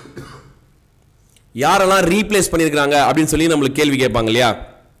 யாரெல்லாம் ரீப்ளேஸ் பண்ணியிருக்காங்க அப்படின்னு சொல்லி நம்மளுக்கு கேள்வி கேட்பாங்க இல்லையா,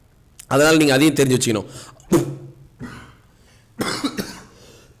 அதனால் நீங்கள் அதையும் தெரிஞ்சு வச்சுக்கணும்.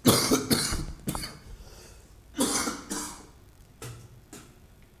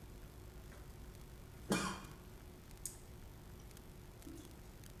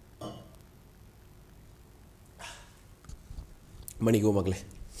 மணிக்கோ மக்களே,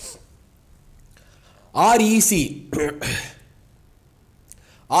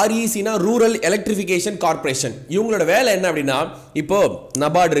 RECனா ரூரல் எலக்ட்ரிஃபிகேஷன் கார்பரேஷன். இவங்களோட வேலை என்ன அப்படின்னா, இப்போ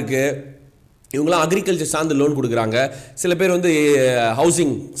நபார்டு இருக்கு, இவங்களாம் அக்ரிகல்ச்சர் சார்ந்து லோன் கொடுக்குறாங்க, சில பேர் வந்து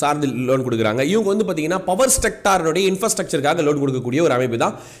ஹவுசிங் சார்ந்து லோன் கொடுக்குறாங்க. இவங்க வந்து பார்த்தீங்கன்னா பவர் செக்டாரினுடைய இன்ஃப்ராஸ்ட்ரக்சருக்காக லோன் கொடுக்கக்கூடிய ஒரு அமைப்பு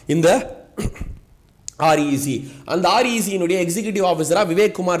தான் இந்த REC. அந்த RECனுடைய எக்ஸிக்யூட்டிவ் ஆஃபீஸராக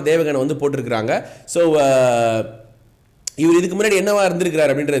விவேக் குமார் தேவகனை வந்து போட்டிருக்கிறாங்க. ஸோ இவர் இதுக்கு முன்னாடி என்னவா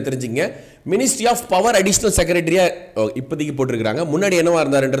இருந்திருக்கிறார் அப்படின்றத தெரிஞ்சுங்க. மினிஸ்ட்ரி ஆஃப் பவர் அடிஷனல் செக்ரட்டரியா இப்போதைக்கு போட்டிருக்கிறாங்க. முன்னாடி என்னவா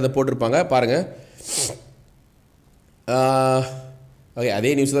இருந்தாருன்றதை போட்டிருப்பாங்க பாருங்க. ஓகே,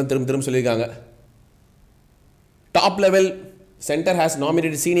 அதே நியூஸ் தான் திரும்ப சொல்லியிருக்காங்க. Top level centre has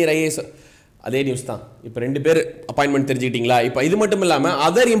nominated senior IAS, அதே நியூஸ் தான். இப்போ 2 பேர் அப்பாயின்மெண்ட் தெரிஞ்சுக்கிட்டீங்களா? இப்போ இது மட்டும் இல்லாமல்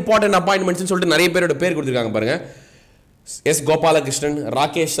அதர் இம்பார்ட்டன்ட் அப்பாயின்மெண்ட்ஸ்னு சொல்லிட்டு நிறைய பேரோட பேர் கொடுத்துருக்காங்க பாருங்க. S. கோபாலகிருஷ்ணன்,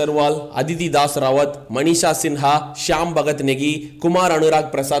 ராகேஷ் சர்வால், அதிதி தாஸ் ராவத், மனிஷா சின்ஹா, ஷியாம் பகத் நெகி, குமார் அனுராக்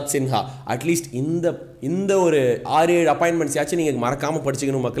பிரசாத் சின்ஹா. அட்லீஸ்ட் இந்த ஒரு 6-7 அப்பாயின்மெண்ட்ஸ் ஆச்சு நீங்கள் மறக்காமல்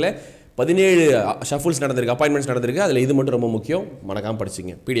படிச்சுக்கணும் மக்களே. 17 ஷஃபுல்ஸ் நடந்திருக்கு, அப்பாயின்மெண்ட்ஸ் நடந்திருக்கு. அதில் இது மட்டும் ரொம்ப முக்கியம், மறக்காமல்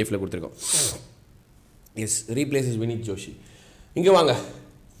படிச்சுங்க. PDF கொடுத்துருக்கோம். S, replace is Vineet Joshi. இங்கே வாங்க,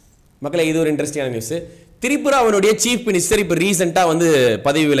 மக்களே இது ஒரு இன்ட்ரெஸ்டிங்கான நியூஸ். திரிபுராவினுடைய சீஃப் மினிஸ்டர் இப்போ ரீசெண்டாக வந்து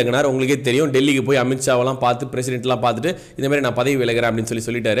பதவி விலகினார். உங்களுக்கே தெரியும், டெல்லிக்கு போய் அமித்ஷாவெல்லாம் பார்த்து பிரசிடென்ட்லாம் பார்த்துட்டு இந்த மாதிரி நான் பதவி விலகிறேன் அப்படின்னு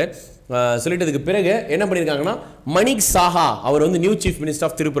சொல்லிட்டாரு. சொல்லிட்டதுக்கு பிறகு என்ன பண்ணியிருக்காங்கன்னா, மணிக் சாஹா அவர் வந்து நியூ சீஃப் மினிஸ்டர்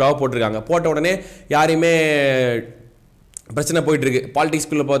ஆஃப் திரிபுராவை போட்டிருக்காங்க. போட்ட உடனே யாரையுமே பிரச்சனை போயிட்டு இருக்கு.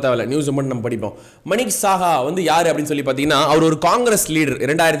 பாலிடிக்ஸ்குள்ள போக தேவையில்ல, நியூஸ் மட்டும் நம்ம படிப்போம். மணிக் சாஹா வந்து யார் அப்படின்னு சொல்லி பார்த்தீங்கன்னா, அவர் ஒரு காங்கிரஸ் லீடர்.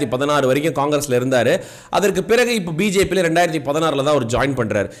 2016 வரைக்கும் காங்கிரஸ்ல இருந்தார். அதற்கு பிறகு இப்போ பிஜேபியில் 2016 தான் அவர் ஜாயின்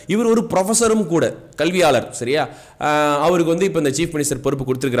பண்றாரு. இவர் ஒரு ப்ரொஃபஸரும் கூட, கல்வியாளர். சரியா, அவருக்கு வந்து இப்போ இந்த சீஃப் மினிஸ்டர் பொறுப்பு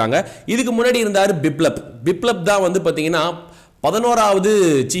கொடுத்துருக்காங்க. இதுக்கு முன்னாடி இருந்தார் பிப்ளப் தான் வந்து பார்த்தீங்கன்னா 11வது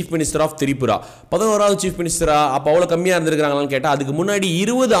chief minister of Tripura. 11வது chief மினிஸ்டரா? அப்போ அவ்வளோ கம்மியாக இருந்திருக்கிறாங்களான்னு கேட்டால், அதுக்கு முன்னாடி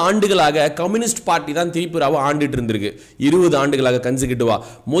 20 ஆண்டுகளாக கம்யூனிஸ்ட் பார்ட்டி தான் திரிபுராவை ஆண்டுட்டு இருந்திருக்கு. 20 ஆண்டுகளாக கன்சிக்யூட்டிவா.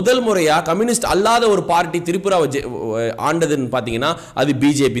 முதல் முறையாக கம்யூனிஸ்ட் அல்லாத ஒரு பார்ட்டி திரிபுராவை ஆண்டதுன்னு பார்த்தீங்கன்னா அது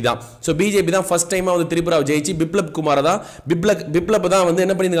பிஜேபி தான். ஸோ பிஜேபி தான் ஃபர்ஸ்ட் டைமாக வந்து திரிபுராவை ஜெயிச்சு பிப்ளப் தான் வந்து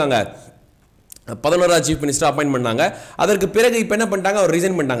என்ன பண்ணியிருக்காங்க, 11வது சீஃப் மினிஸ்டர் அப்பாயின்ட் பண்ணாங்க. அதற்கு பிறகு இப்போ என்ன பண்ணிட்டாங்க, அவர்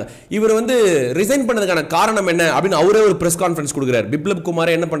ரிசைன் பண்ணிட்டாங்க. இவர் வந்து ரிசைன் பண்ணதுக்கான காரணம் என்ன அப்படின்னு அவரே ஒரு பிரஸ் கான்ஃபரன்ஸ் கொடுக்குறாரு. பிப்ளப்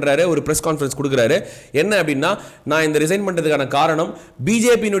குமார் என்ன பண்றாரு, ஒரு பிரஸ் கான்ஃபரன்ஸ் கொடுக்குறாரு. என்ன அப்படின்னா, நான் இந்த ரிசைன் பண்றதுக்கான காரணம்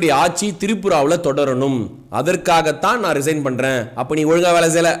பிஜேபியினுடைய ஆட்சி திரிபுராவில் தொடரணும், அதற்காகத்தான் நான் ரிசைன் பண்றேன். அப்ப நீ ஒழுங்கா வேலை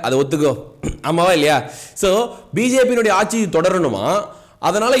செய்யல, அதை ஒத்துக்கோ. ஆமாவா இல்லையா? ஸோ பிஜேபியினுடைய ஆட்சி தொடரணுமா,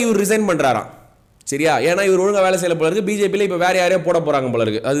 அதனால இவர் ரிசைன் பண்றாராம். சரியா, ஏன்னா இவர் ஒழுங்கா வேலை செய்யல போல இருக்கு. பிஜேபியில் இப்போ வேற யாரையோ போட போறாங்க போல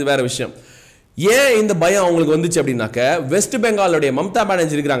இருக்கு. அது வேற விஷயம். ஏன் இந்த பயம் அவங்களுக்கு வந்துச்சு அப்படின்னாக்க, வெஸ்ட் பெங்காலுடைய மம்தா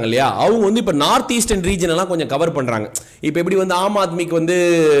பானர்ஜி இருக்கிறாங்க இல்லையா, அவங்க வந்து இப்போ நார்த் ஈஸ்டர்ன் ரீஜன் எல்லாம் கொஞ்சம் கவர் பண்றாங்க. இப்போ எப்படி வந்து ஆம் ஆத்மிக்கு வந்து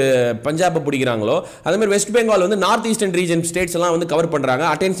பஞ்சாபை பிடிக்கிறாங்களோ, அதே மாதிரி வெஸ்ட் பெங்கால் வந்து நார்த் ஈஸ்டர்ன் ரீஜன் ஸ்டேட்ஸ் எல்லாம் வந்து கவர் பண்றாங்க,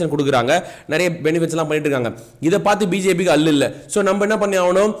 அட்டென்ஷன் கொடுக்குறாங்க, நிறைய பெனிஃபிட்ஸ் எல்லாம் பண்ணிட்டு இருக்காங்க. இதை பார்த்து பிஜேபிக்கு அல்ல இல்லை. ஸோ நம்ம என்ன பண்ணி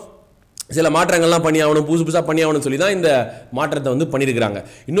ஆகணும், சில மாற்றங்கள்லாம் பண்ணி ஆகணும், புதுசாக பண்ணி ஆகணும்னு சொல்லி தான் இந்த மாற்றத்தை வந்து பண்ணியிருக்கிறாங்க.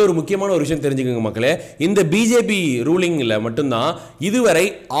 இன்னொரு முக்கியமான ஒரு விஷயம் தெரிஞ்சுக்கோங்க மக்களே, இந்த பிஜேபி ரூலிங்கில் மட்டும்தான் இதுவரை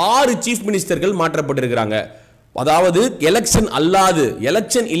 6 சீஃப் மினிஸ்டர்கள் மாற்றப்பட்டிருக்கிறாங்க. அதாவது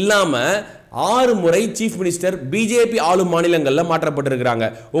எலெக்ஷன் இல்லாமல் 6 முறை சீஃப் மினிஸ்டர் பிஜேபி ஆளும் மாநிலங்களில் மாற்றப்பட்டிருக்கிறாங்க.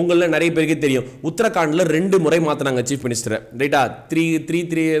 உங்களில் நிறைய பேருக்கு தெரியும், உத்தரகாண்டில் 2 முறை மாற்றினாங்க சீஃப் மினிஸ்டரை. ரைட்டா,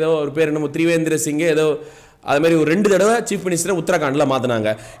 3 ஏதோ ஒரு பேர் என்னமோ திரிவேந்திர சிங் ஏதோ, அது மாதிரி ஒரு 2 தடவை சீஃப் மினிஸ்டரை உத்தரகாண்டில் மாற்றினாங்க.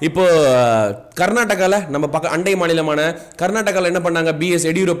 இப்போ கர்நாடகாவில், நம்ம பக்கம் அண்டை மாநிலமான கர்நாடகாவில் என்ன பண்ணாங்க, பிஎஸ்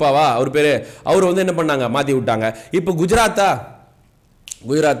எடியூரப்பாவா அவர் பேர், அவர் வந்து என்ன பண்ணாங்க, மாற்றி விட்டாங்க. இப்போ குஜராத்தா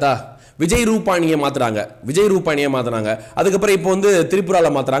விஜய் ரூபானியை மாற்றினாங்க. அதுக்கப்புறம் இப்போ வந்து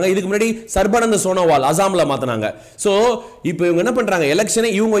திரிபுராவில் மாற்றுறாங்க. இதுக்கு முன்னாடி சர்பானந்த சோனோவால் அசாமில் மாற்றினாங்க. ஸோ இப்போ இவங்க என்ன பண்ணுறாங்க,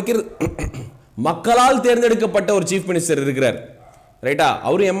 எலெக்ஷனை இவங்க வைக்கிறது, மக்களால் தேர்ந்தெடுக்கப்பட்ட ஒரு சீஃப் மினிஸ்டர் இருக்கிறார். ரைட்டா,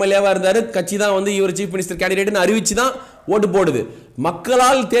 அவரும் எம்எல்ஏவா இருந்தாரு, கட்சி தான் வந்து இவர் சீஃப் மினிஸ்டர் கேண்டிடேட்னு அறிவிச்சு தான் ஓட்டு போடுது.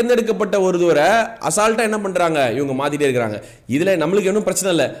 மக்களால் தேர்ந்தெடுக்கப்பட்ட ஒருவரை அசால்ட்டா என்ன பண்றாங்க, இவங்க மாத்திட்டே இருக்கிறாங்க. இதுல நம்மளுக்கு ஒன்றும்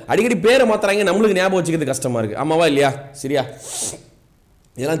பிரச்சனை இல்லை, அடிக்கடி பேரை மாத்துறாங்க, நம்மளுக்கு ஞாபகம் வச்சுக்கிறது கஷ்டமா இருக்கு. ஆமாவா இல்லையா? சரியா,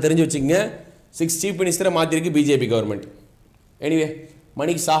 இதெல்லாம் தெரிஞ்சு வச்சுக்கங்க. 6 சீஃப் மினிஸ்டரை மாத்திருக்கு பிஜேபி கவர்மெண்ட். எனிவே,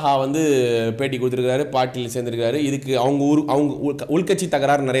 மணிக் சாஹா வந்து பேட்டி கொடுத்துருக்காரு, பார்ட்டியில் சேர்ந்திருக்காரு. இதுக்கு அவங்க உள்கட்சி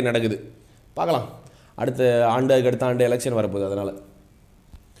தகராறு நிறைய நடக்குது. பார்க்கலாம், அடுத்த ஆண்டு எலெக்ஷன் வரப்போகுது. அதனால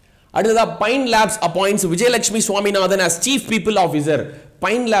அடுத்ததா pine labs appoints Vijayalakshmi Swaminathan as chief people officer.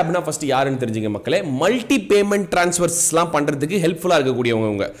 Pine லேப்னா first யாருன்னு தெரிஞ்சுங்க மக்களே. மல்டி பேமெண்ட் டிரான்ஸ்ஃபர்ஸ்லாம் பண்றதுக்கு ஹெல்ப்ஃபுல்லாக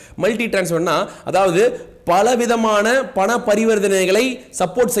இருக்கக்கூடியவங்க. மல்டி டிரான்ஸ்ஃபர்னா அதாவது பலவிதமான பண பரிவர்த்தனைகளை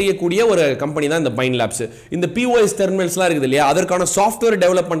சப்போர்ட் செய்யக்கூடிய ஒரு கம்பெனி தான் இந்த பைன் லேப்ஸ். இந்த பிஓஎஸ் டெர்மினல்ஸ்லாம் இருக்குது இல்லையா, அதற்கான சாஃப்ட்வேர்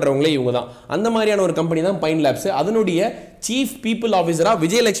டெவலப் பண்றவங்களே இவங்க தான். அந்த மாதிரியான ஒரு கம்பெனி தான் பைன் லேப்ஸ். அதனுடைய சீஃப் பீப்புள் ஆஃபீஸரா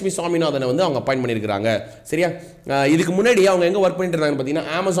விஜயலட்சுமி சுவாமிநாதனை வந்து அவங்க அப்பாயிண்ட் பண்ணியிருக்காங்க. சரியா, இதுக்கு முன்னாடி அவங்க எங்க ஒர்க் பண்ணிட்டு இருந்தாங்க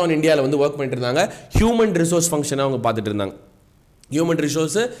பார்த்தீங்கன்னா, அமேசான் இந்தியாவில் வந்து ஒர்க் பண்ணிட்டு இருந்தாங்க. ஹியூமன் ரிசோர்ஸ் ஃபங்க்ஷனை அவங்க பார்த்துட்டு இருந்தாங்க. ஹியூமன்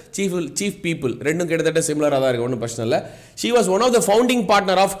ரிசோர்ஸ், சீஃப் பீப்புள் ரெண்டும் கிட்டத்தட்ட சிமிலராக தான் இருக்கு, ஒன்றும் பிரச்சனை இல்லை. She was one of the founding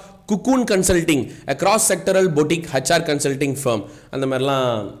partner of cocoon consulting, a cross sectoral boutique HR consulting firm. அந்த மாதிரிலாம்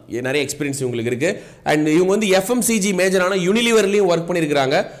நிறைய எக்ஸ்பீரியன்ஸ் இவங்களுக்கு இருக்கு. அண்ட் இவங்க வந்து FMCG மேஜரான யூனிலிவர்லையும் ஒர்க்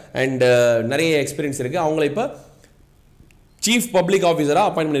பண்ணியிருக்கிறாங்க. அண்ட் நிறைய எக்ஸ்பீரியன்ஸ் இருக்கு. அவங்கள இப்போ சீஃப் பப்ளிக் ஆஃபீஸராக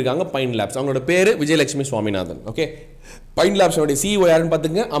அப்பாயிண்ட் பண்ணியிருக்காங்க பைன் லேப்ஸ். அவங்களோட பேர் Vijayalakshmi Swaminathan. Okay, pine லேப்ஸோட CEO யாருன்னு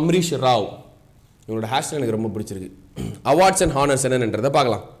பார்த்துங்க, அம்ரீஷ் ராவ். இவங்களோட ஹேஷ்டேக் எனக்கு ரொம்ப பிடிச்சிருக்கு. அவார்ட்ஸ் அண்ட் ஹானர்ஸ் என்னன்றதை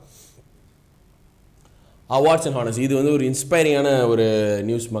பார்க்கலாம். அவார்ட்ஸ் அண்ட் ஹானர்ஸ், இது வந்து ஒரு இன்ஸ்பைரிங்கான ஒரு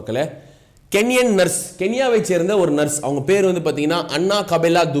நியூஸ் மக்களே. கென்யன் நர்ஸ், கென்யாவை சேர்ந்த ஒரு நர்ஸ், அவங்க பேர் வந்து பார்த்தீங்கன்னா அண்ணா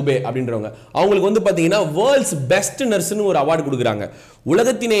கபெலா துபே அப்படின்றவங்க. அவங்களுக்கு வந்து பார்த்தீங்கன்னா வேர்ல்ட்ஸ் பெஸ்ட் நர்ஸ்னு ஒரு அவார்டு கொடுக்குறாங்க.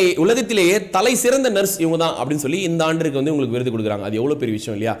 உலகத்திலேயே தலை சிறந்த நர்ஸ் இவங்க தான் அப்படின்னு சொல்லி இந்த ஆண்டுக்கு வந்து உங்களுக்கு விருது கொடுக்குறாங்க. அது எவ்வளோ பெரிய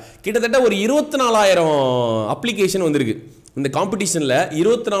விஷயம் இல்லையா? கிட்டத்தட்ட ஒரு 24,000 அப்ளிகேஷன் வந்திருக்கு. இந்த காம்படிஷனில்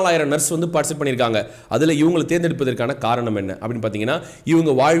 24,000 நர்ஸ் வந்து பார்ட்டிசிபேட் பண்ணியிருக்காங்க. அதில் இவங்களை தேர்ந்தெடுப்பதற்கான காரணம் என்ன அப்படின்னு பார்த்தீங்கன்னா,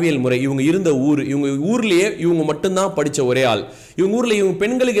 இவங்க வாழ்வியல் முறை, இவங்க இருந்த ஊர், இவங்க ஊர்லேயே இவங்க மட்டும்தான் படித்த ஒரே ஆள். இவங்க ஊரில் இவங்க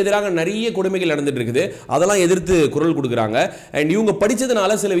பெண்களுக்கு எதிராக நிறைய கொடுமைகள் நடந்துட்டு இருக்குது. அதெல்லாம் எதிர்த்து குரல் கொடுக்குறாங்க. அண்ட் இவங்க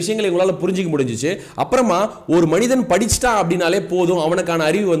படித்ததுனால சில விஷயங்களை இவங்களால் புரிஞ்சிக்க முடிஞ்சிச்சு. அப்புறமா ஒரு மனிதன் படிச்சுட்டா அப்படின்னாலே போதும், அவனுக்கான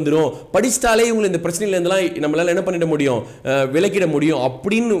அறிவு வந்துடும், படிச்சுட்டாலே இவங்களை இந்த பிரச்சனையிலேருந்துலாம் நம்மளால் என்ன பண்ணிட முடியும், விலக்கிட முடியும்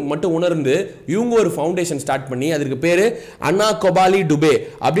அப்படின்னு மட்டும் உணர்ந்து இவங்க ஒரு ஃபவுண்டேஷன் ஸ்டார்ட் பண்ணி, அதற்கு பேர் Unacademy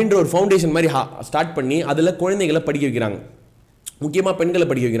அப்படின்ற ஒரு ஃபவுண்டேஷன் மாதிரி ஸ்டார்ட் பண்ணி அதில் குழந்தைகளை படிக்க வைக்கிறாங்க. முக்கியமாக பெண்களை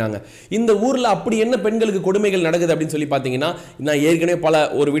படிக்க வைக்கிறாங்க. இந்த ஊரில் அப்படி என்ன பெண்களுக்கு கொடுமைகள் நடக்குது அப்படின்னு சொல்லி பார்த்தீங்கன்னா, நான் ஏற்கனவே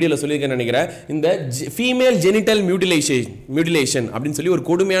ஒரு வீடியோவில் சொல்லியிருக்கேன்னு நினைக்கிறேன். இந்த ஃபீமேல் ஜெனிட்டல் மியூட்டிலேஷன் அப்படின்னு சொல்லி ஒரு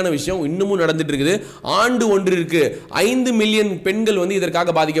கொடுமையான விஷயம் இன்னமும் நடந்துட்டு இருக்குது. ஆண்டு ஒன்றிற்கு 5 மில்லியன் பெண்கள் வந்து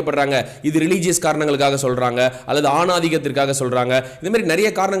இதற்காக பாதிக்கப்படுறாங்க. இது ரிலீஜியஸ் காரணங்களுக்காக சொல்கிறாங்க, அல்லது ஆணாதிக்கத்திற்காக சொல்கிறாங்க, இந்த மாதிரி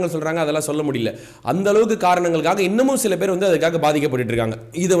நிறைய காரணங்கள் சொல்கிறாங்க. அதெல்லாம் சொல்ல முடியல. அந்த அளவுக்கு காரணங்களுக்காக இன்னமும் சில பேர் வந்து அதுக்காக பாதிக்கப்பட்டு இருக்காங்க.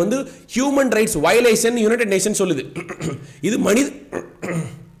 இதை வந்து human rights violation United nation சொல்லுது. இது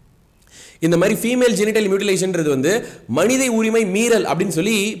இந்த மாதிரி ஃபீமேல் ஜெனிட்டல் மியூட்டிலேஷன்ன்றது வந்து மனித உரிமை மீறல் அப்படின்னு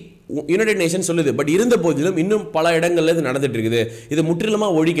சொல்லி யுனைடெட் நேஷன் சொல்லுது. பட் இருந்த போதிலும் இன்னும் பல இடங்கள்ல இது நடந்துட்டு இருக்குது. இதை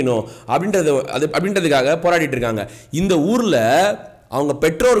முற்றிலுமா ஒழிக்கணும் அப்படின்றதுக்காக போராடிட்டு இருக்காங்க. இந்த ஊர்ல அவங்க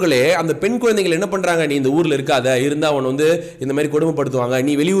பெற்றோர்களே அந்த பெண் குழந்தைகள் என்ன பண்றாங்க, நீ இந்த ஊர்ல இருக்காத, இருந்தா அவன் வந்து இந்த மாதிரி கொடுமைப்படுத்துவாங்க,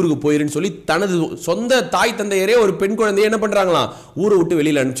 நீ வெளியூருக்கு போயிருன்னு சொல்லி தனது சொந்த தாய் தந்தையரே ஒரு பெண் குழந்தைய என்ன பண்றாங்களாம், ஊரை விட்டு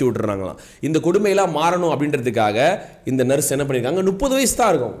வெளியில அனுப்பிச்சு விட்டுறாங்களாம். இந்த கொடுமையெல்லாம் மாறணும் அப்படின்றதுக்காக இந்த நர்ஸ் என்ன பண்ணிருக்காங்க, 30 வயசு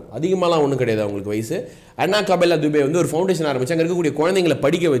தான் இருக்கும், அதிகமாலாம் ஒன்றும் கிடையாது அவங்களுக்கு வயசு. Unacademy வந்து ஒரு ஃபவுண்டேஷன் ஆரம்பிச்சு அங்கே இருக்கக்கூடிய குழந்தைங்களை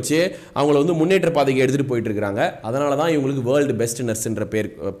படிக்க வச்சு அவங்கள வந்து முன்னேற்ற பாதைக்கு எடுத்துட்டு போயிட்டு இருக்காங்க. அதனால தான் இவங்களுக்கு வேர்ல்டு பெஸ்ட் நர்ஸ்ன்ற பேர்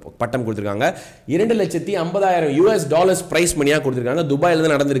பட்டம் கொடுத்துருக்காங்க. $2,50,000 பிரைஸ் மணியா கொடுத்துருக்காங்க. துபாயில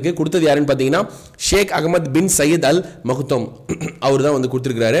தான் நடந்திருக்கு. கொடுத்தது யாருன்னு பார்த்தீங்கன்னா ஷேக் அகமது பின் சையத் அல் மக்தூம், அவர் தான் வந்து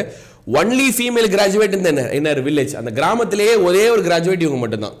கொடுத்துருக்காரு. ஒன்லி ஃபீமேல் கிராஜுவேட் இந்த வில்லேஜ், அந்த கிராமத்திலேயே ஒரே ஒரு கிராஜுவேட் இவங்க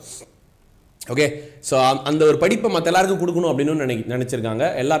மட்டும்தான். ஓகே, ஸோ அந்த ஒரு படிப்பை மற்ற எல்லாருக்கும் கொடுக்கணும் அப்படின்னு நினைச்சிருக்காங்க.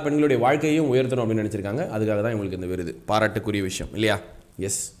 எல்லா பெண்களுடைய வாழ்க்கையும் உயர்த்தணும் அப்படின்னு நினைச்சிருக்காங்க. அதுக்காக தான் இவங்களுக்கு இந்த விருது. பாராட்டுக்குரிய விஷயம் இல்லையா?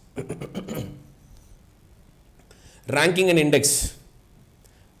 S. Ranking and index.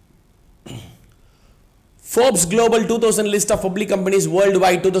 Forbes Global 2000 list of public companies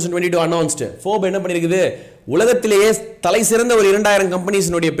worldwide 2022 announced. Forbes என்ன பண்ணிருக்குது, உலகத்திலேயே தலை சிறந்த ஒரு 2000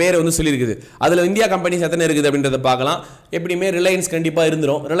 கம்பெனிஸ்னுடைய பேரை வந்து சொல்லியிருக்குது. அதில் இந்தியா கம்பெனிஸ் எத்தனை இருக்குது அப்படின்றத பார்க்கலாம். எப்படியுமே ரிலையன்ஸ் கண்டிப்பாக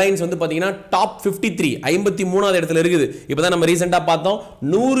இருந்துரும். ரிலையன்ஸ் வந்து பார்த்தீங்கன்னா டாப் 53 53வது இடத்துல இருக்குது. இப்போ தான் நம்ம ரீசெண்டாக பார்த்தோம்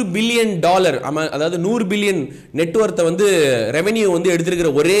 $100 பில்லியன், அதாவது 100 பில்லியன் நெட்வொர்த்தை வந்து ரெவென்யூ வந்து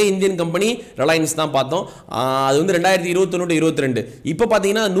எடுத்திருக்கிற ஒரே இந்தியன் கம்பெனி ரிலையன்ஸ் தான் பார்த்தோம். அது வந்து 2021-22. இப்போ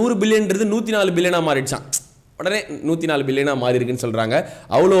பார்த்தீங்கன்னா 100 பில்லியன்றது 104 பில்லியனாக மாறிடுச்சான். உடனே 104 பில்லியனாக மாறி இருக்குன்னு சொல்கிறாங்க.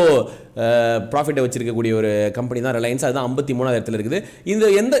 அவ்வளோ ப்ராஃபிட்டை வச்சிருக்கக்கூடிய ஒரு கம்பெனி தான் ரிலையன்ஸ். அதுதான் 53வது இடத்துல இருக்குது.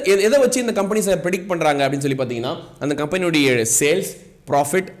 இந்த எதை வச்சு இந்த கம்பெனிஸை ப்ரெடிக்ட் பண்ணுறாங்க அப்படின்னு சொல்லி பார்த்தீங்கன்னா, அந்த கம்பெனியுடைய sales,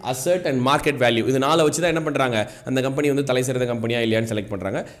 profit, asset and market value, இதனால வச்சு தான் என்ன பண்ணுறாங்க, அந்த கம்பெனி வந்து தலை சிறந்த கம்பெனியாக இல்லையான்னு செலக்ட்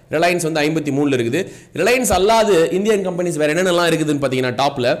பண்ணுறாங்க. ரிலையன்ஸ் வந்து 53ல் இருக்குது. ரிலையன்ஸ் அல்லாது இந்தியன் கம்பெனிஸ் வேறு என்னென்னலாம் இருக்குதுன்னு பார்த்தீங்கன்னா,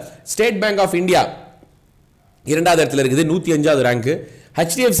 டாப்பில் ஸ்டேட் பேங்க் ஆஃப் இந்தியா 2வது இடத்துல இருக்குது, 105வது ரேங்க்கு.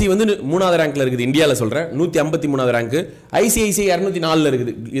 HDFC வந்து 3வது ரேங்க்ல இருக்குது, இந்தியாவில் சொல்கிறேன், 153வது ரேங்க்கு. ICICI 204ல்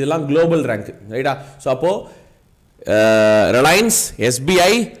இருக்குது. இதெல்லாம் குளோபல் ரேங்க், ரைட்டா? ஸோ அப்போது ரிலையன்ஸ்,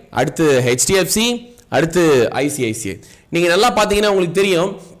 SBI, அடுத்து HDFC, அடுத்து ICICI. நீங்கள் நல்லா பார்த்தீங்கன்னா உங்களுக்கு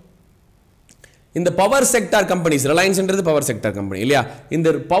தெரியும், இந்த power sector companies, ரிலையன்ஸ்ன்றது power sector company இல்லையா, இந்த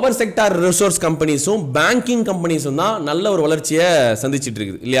பவர் செக்டார் ரிசோர்ஸ் கம்பெனிஸும் பேங்கிங் கம்பெனிஸும் தான் நல்ல ஒரு வளர்ச்சியை சந்திச்சுட்டு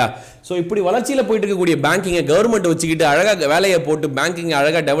இருக்குது இல்லையா. ஸோ இப்படி வளர்ச்சியில் போயிட்டு இருக்கக்கூடிய பேங்கிங்கை கவர்மெண்ட் வச்சுக்கிட்டு அழகாக வேலையை போட்டு பேங்கிங்கை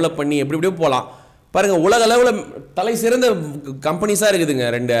அழகாக டெவலப் பண்ணி எப்படி எப்படியோ போகலாம். பாருங்கள், உலக அளவில் தலை சிறந்த கம்பெனிஸாக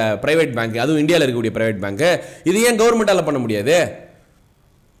இருக்குதுங்க 2 பிரைவேட் பேங்க், அதுவும் இந்தியாவில் இருக்கக்கூடிய பிரைவேட் பேங்க்கு. இது ஏன் கவர்மெண்ட்டால் பண்ண முடியாது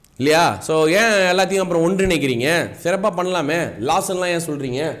இல்லையா? ஸோ ஏன் எல்லாத்தையும் அப்புறம் ஒன்றிணைக்கிறீங்க? சிறப்பாக பண்ணலாமே, லாஸ் எல்லாம் ஏன்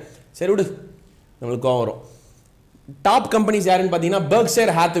சொல்கிறீங்க? சரி விடு, நம்மளுக்கு வரும். டாப் கம்பெனிஸ் யாருன்னு பார்த்தீங்கன்னா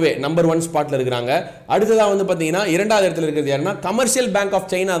பெர்க்ஷைர் ஹாத்வே நம்பர் 1 ஸ்பாட்டில் இருக்கிறாங்க. அடுத்ததாக வந்து பார்த்தீங்கன்னா 2வது இடத்துல இருக்கிறது யாருன்னா கமர்ஷியல் பேங்க் ஆஃப்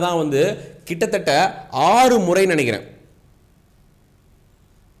சைனா தான் வந்து கிட்டத்தட்ட 6 முறை நினைக்கிறேன்.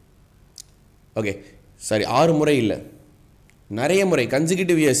 ஓகே சரி, 6 முறை இல்லை, நிறைய முறை,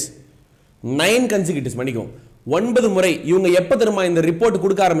 கன்சிக்யூட்டிவ் இயர்ஸ், 9 கன்சிக்யூட்டிவ்ஸ் மணிக்கும் 9 முறை. இவங்க எப்போ திரும்ப இந்த ரிப்போர்ட்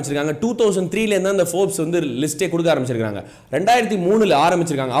கொடுக்க ஆரம்பிச்சிருக்காங்க, 2003லேருந்து அந்த ஃபோர்ப்ஸ் வந்து லிஸ்ட்டே கொடுக்க ஆரம்பிச்சிருக்காங்க. 2003ல்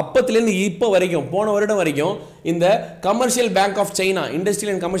ஆரம்பிச்சிருக்காங்க. அப்பத்துலேருந்து இப்போ வரைக்கும், போன வருடம் வரைக்கும் இந்த commercial bank of China,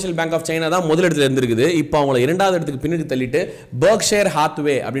 industrial and commercial bank of China தான் முதலிடத்தில் இருந்திருக்குது. இப்போ அவங்கள 2வது இடத்துக்கு பின்னாடி தள்ளிட்டு பெர்க்ஷைர்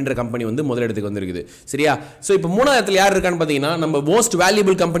ஹாத்வே அப்படின்ற கம்பெனி வந்து முதலிடத்துக்கு வந்திருக்குது. சரியா? ஸோ இப்போ 3வது இடத்துல யார் இருக்கான்னு பார்த்தீங்கன்னா, நம்ம most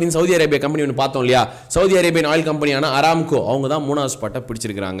valuable company Saudi Arabia company ஒன்று பார்த்தோம் இல்லையா, சவுதி அரேபியன் ஆயில் கம்பெனியான அராம்கோ, அவங்க தான் 3வது ஸ்பாட்டை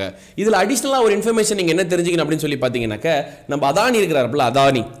பிடிச்சிருக்காங்க. இதில் அடிஷ்னலாக ஒரு இன்ஃபர்மேஷன் நீங்கள் என்ன தெரிஞ்சுக்கணும் அப்படின்னு சொல்லி பார்த்தீங்கன்னாக்க, நம்ம அதானி இருக்கிறாருல,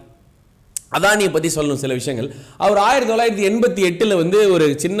 அதானியை பற்றி சொல்லணும் சில விஷயங்கள். அவர் 1988 வந்து ஒரு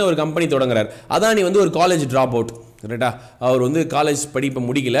சின்ன ஒரு கம்பெனி தொடங்குறார். அதானி வந்து ஒரு காலேஜ் ட்ராப் அவுட், ரைட்டா? அவர் வந்து காலேஜ் படிப்பை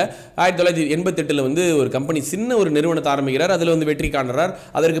முடிக்கல. 1988 வந்து ஒரு கம்பெனி சின்ன ஒரு நிறுவனத்தை ஆரம்பிக்கிறார். அதில் வந்து வெற்றி காண்றார்.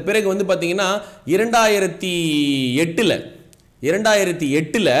 அதற்கு பிறகு வந்து பார்த்தீங்கன்னா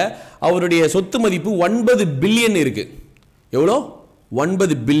 2008 அவருடைய சொத்து மதிப்பு 9 பில்லியன் இருக்கு. எவ்வளோ?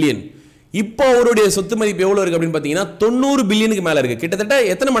 9 பில்லியன். இப்போ அவருடைய சொத்து மதிப்பு எவ்வளோ இருக்குது அப்படின்னு பார்த்தீங்கன்னா 90 பில்லியனுக்கு மேலே இருக்குது. கிட்டத்தட்ட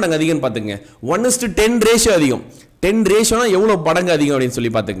எத்தனை மடங்கு அதிகம்னு பார்த்துங்க. 1:10 ரேஷியோ அதிகம். 10 ரேஷியோனா எவ்வளோ மடங்கு அதிகம் அப்படின்னு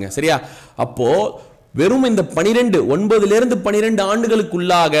சொல்லி பார்த்துங்க. சரியா? அப்போது வெறும் இந்த 9லேருந்து 12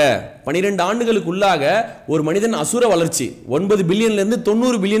 ஆண்டுகளுக்குள்ளாக ஒரு மனிதன் அசுர வளர்ச்சி 9 பில்லியன்லேருந்து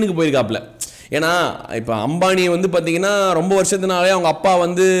 90 பில்லியனுக்கு போயிருக்காப்ல. ஏன்னா இப்போ அம்பானி வந்து பார்த்தீங்கன்னா ரொம்ப வருஷத்தினாலே அவங்க அப்பா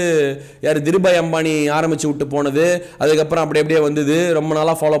வந்து யார் திருபாய் அம்பானி ஆரம்பித்து விட்டு போனது, அதுக்கப்புறம் அப்படியே வந்தது, ரொம்ப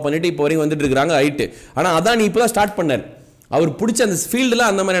நாளாக ஃபாலோ பண்ணிட்டு இப்போ வரைக்கும் வந்துட்டு இருக்கிறாங்க. ரைட்டு. ஆனால் அதான் இப்போ தான் ஸ்டார்ட் பண்ணார். அவர் பிடிச்ச அந்த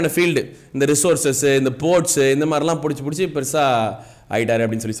ஃபீல்டுலாம் அந்த மாதிரியான ஃபீல்டு, இந்த ரிசோர்ஸஸ், இந்த போர்ட்ஸு, இந்த மாதிரிலாம் பிடிச்சி பெருசாக ஆகிட்டார்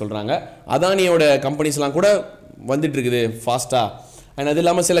அப்படின்னு சொல்லி சொல்கிறாங்க. அதானியோட கம்பெனிஸ்லாம் கூட வந்துட்டு இருக்குது ஃபாஸ்ட்டாக. அண்ட் அது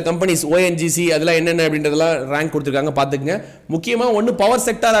இல்லாமல் சில கம்பெனிஸ் ONGC அதெல்லாம் என்னென்ன அப்படின்றதெல்லாம் ரேங்க் கொடுத்துருக்காங்க, பார்த்துக்குங்க. முக்கியமாக ஒன்று பவர்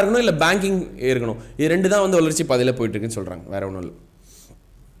செக்டாராக இருக்கணும், இல்லை பேங்கிங் இருக்கணும். இது ரெண்டு தான் வந்து வளர்ச்சி பாதையில் போயிட்டு இருக்குன்னு சொல்கிறாங்க, வேற ஒன்றும் இல்லை.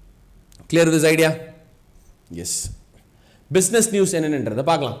 Clear this idea? S. Business news என்னென்னன்றதை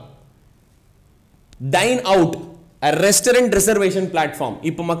பார்க்கலாம். Time out, restaurant reservation platform.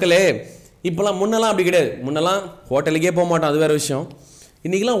 இப்போ மக்களே, இப்போலாம் முன்னெல்லாம் அப்படி கிடையாது. முன்னெல்லாம் ஹோட்டலுக்கே போக மாட்டோம், அது வேறு விஷயம்.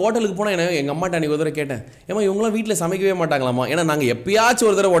 இன்றைக்கெலாம் ஹோட்டலுக்கு போனால் என்ன, எங்கள் அம்மாட்ட அன்றைக்கி ஒரு தடவை கேட்டேன், ஏமா இவங்களாம் வீட்டில் சமைக்கவே மாட்டாங்களாம்மா? ஏன்னா நாங்கள் எப்பயாச்சும்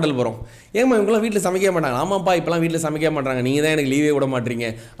ஒரு தடவை ஹோட்டல் போகிறோம். ஏமா இவங்களாம் வீட்டில் சமைக்கவே மாட்டாங்க? ஆமாப்பா, இப்போலாம் வீட்டில் சமைக்க மாட்டாங்க, நீங்கள் தான் எனக்கு லீவே விட மாட்டீங்க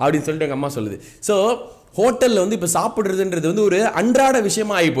அப்படின்னு சொல்லிட்டு எங்கள் அம்மா சொல்லுது. ஸோ ஹோட்டலில் வந்து இப்போ சாப்பிட்றதுன்றது வந்து ஒரு அன்றாட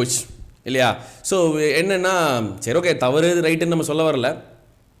விஷயமா ஆகி போச்சு இல்லையா? ஸோ என்னென்னா, சரி ஓகே, தவறு ரைட்டுன்னு நம்ம சொல்ல வரல,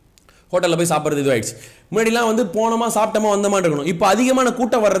 ஹோட்டலில் போய் சாப்பிட்றது இது ஆயிடுச்சு. முன்னாடிலாம் வந்து போனோமா சாப்பிட்டோமா வந்தமா இருக்கணும். இப்போ அதிகமான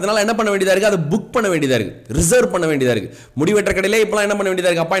கூட்டம் வர்றதுனால என்ன பண்ண வேண்டியதாக இருக்குது, அதை புக் பண்ண வேண்டியதாக இருக்குது, ரிசர்வ் பண்ண வேண்டியதாக இருக்குது. முடிவெட்டுற கடையிலே இப்போலாம் என்ன பண்ண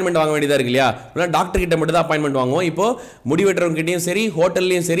வேண்டியதாக இருக்குது, அப்பாயின்மெண்ட் வாங்க வேண்டியதாக இருக்கு இல்லையா? இப்போலாம் டாக்டர் கிட்ட மட்டும் தான் அப்பாயின்மெண்ட் வாங்குவோம். இப்போ முடிவெட்டுறவங்ககிட்டையும் சரி,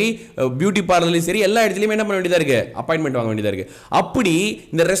 ஹோட்டல்லையும் சரி, பியூட்டி பார்லர்லையும் சரி, எல்லா இடத்துலையுமே என்ன பண்ண வேண்டியதாக இருக்குது, அப்பாயின்மெண்ட் வாங்க வேண்டியதாக இருக்குது. அப்படி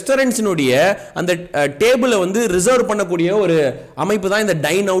இந்த ரெஸ்டாரண்ட்ஸினுடைய அந்த டேபிளை வந்து ரிசர்வ் பண்ணக்கூடிய ஒரு அமைப்பு தான் இந்த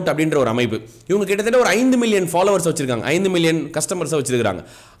டைன் அவுட் அப்படின்ற ஒரு அமைப்பு. இவங்க கிட்டத்தட்ட ஒரு 5 மில்லியன் ஃபாலோவர்ஸ் வச்சிருக்காங்க, 5 மில்லியன் கஸ்டமர்ஸை வச்சிருக்காங்க.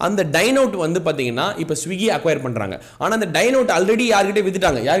 அந்த டைன் அவுட் வந்து பார்த்தீங்கன்னா இப்போ ஸ்விக்கி அக்வயர் பண்றாங்க. ஆனா அந்த டைன் அவுட் ஆல்ரெடி யார்கிட்ட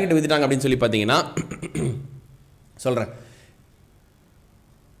வித்துட்டாங்க அப்படின்னு சொல்லி பார்த்தீங்கன்னா சொல்றேன்,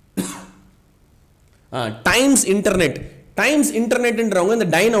 டைம்ஸ் இன்டர்நெட்ன்றவங்க இந்த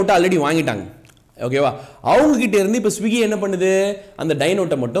டைன் அவுட்டை ஆல்ரெடி வாங்கிட்டாங்க. ஓகேவா? அவங்க கிட்ட இருந்து இப்போ ஸ்விக்கி என்ன பண்ணுது, அந்த டைன்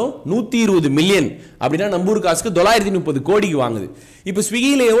அவுட்டை மட்டும் 120 மில்லியன் அப்படின்னா நம்ம ஊர் காசுக்கு 930 கோடிக்கு வாங்குது. இப்போ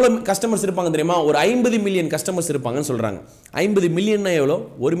ஸ்விக்கியில் எவ்வளோ கஸ்டமர்ஸ் இருப்பாங்க தெரியுமா? ஒரு 50 மில்லியன் கஸ்டமர்ஸ் இருப்பாங்கன்னு சொல்கிறாங்க. 50 மில்லியன்னா எவ்வளோ?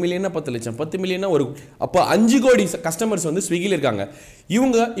 1 மில்லியன்னா 10 லட்சம், 10 மில்லியன்னா ஒரு, அப்போ 5 கோடி கஸ்டமர்ஸ் வந்து ஸ்விக்கியில் இருக்காங்க.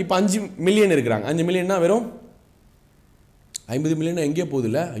 இவங்க இப்போ 5 மில்லியன் இருக்கிறாங்க. 5 மில்லியன்னா வெறும் 50 மில்லியன் எங்கேயோ போகுது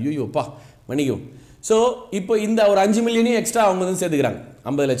இல்லை? ஐயோப்பா மன்னிக்கும். ஸோ இப்போ இந்த ஒரு 5 மில்லியனையும் எக்ஸ்ட்ரா அவங்க வந்து சேர்த்துக்கிறாங்க.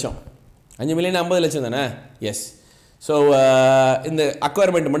 50 லட்சம், 5 மில்லியன் 50 லட்சம் தானே? எஸ். ஸோ இந்த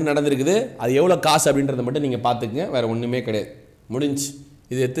அக்வயர்மெண்ட் மட்டும் நடந்திருக்குது. அது எவ்வளோ காசு அப்படின்றத மட்டும் நீங்கள் பார்த்துக்குங்க, வேறு ஒன்றுமே கிடையாது, முடிஞ்சு.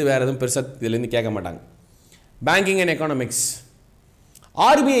 இது எடுத்து வேறு எதுவும் பெருசாக இதுலேருந்து கேட்க மாட்டாங்க. பேங்கிங் அண்ட் எக்கானமிக்ஸ்,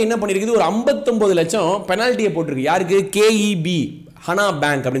 RBI என்ன பண்ணியிருக்குது, ஒரு 59 லட்சம் பெனால்ட்டியை போட்டிருக்கு. யாருக்கு? KEB ஹனா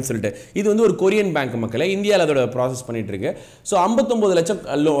பேங்க் அப்படின்னு சொல்லிட்டு. இது வந்து ஒரு கொரியன் பேங்க் மக்களே, இந்தியாவில் அதோட ப்ராசஸ் பண்ணிட்டு இருக்கு. ஸோ 59 லட்சம்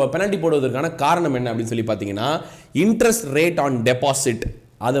பெனால்ட்டி போடுவதற்கான காரணம் என்ன அப்படின்னு சொல்லி பார்த்தீங்கன்னா, இன்ட்ரெஸ்ட் ரேட் ஆன் டெபாசிட்,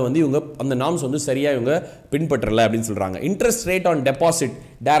 அதை வந்து இவங்க அந்த நாம்ஸ் வந்து சரியாக இவங்க பின்பற்றலை அப்படின்னு சொல்கிறாங்க. Interest rate on deposit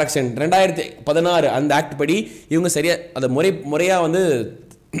direction 2016 அந்த ஆக்ட் படி இவங்க சரியாக அதை முறையாக வந்து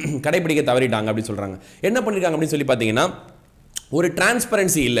கடைபிடிக்க தவறிட்டாங்க அப்படின்னு சொல்கிறாங்க. என்ன பண்ணியிருக்காங்க அப்படின்னு சொல்லி பார்த்தீங்கன்னா, ஒரு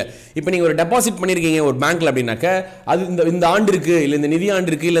டிரான்ஸ்பரன்சி இல்லை. இப்போ நீங்கள் ஒரு டெபாசிட் பண்ணியிருக்கீங்க ஒரு பேங்க்கில் அப்படின்னாக்க, அது இந்த ஆண்டு இருக்குது, இல்லை இந்த நிதி ஆண்டு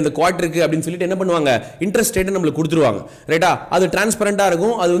இருக்குது, இல்லை இந்த குவார்ட்டர் இருக்குது அப்படின்னு சொல்லிட்டு என்ன பண்ணுவாங்க, இன்ட்ரெஸ்ட் ரேட்டை நம்மளுக்கு கொடுத்துருவாங்க. ரைட்டா? அது டிரான்ஸ்பரண்ட்டாக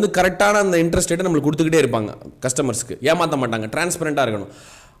இருக்கும், அது வந்து கரெக்டான அந்த இன்ட்ரெஸ்ட் ரேட்டை நம்மளுக்கு கொடுத்துக்கிட்டே இருப்பாங்க. கஸ்டமர்ஸ்க்கு ஏமாற்ற மாட்டாங்க, டிரான்ஸ்பரண்ட்டாக இருக்கணும்.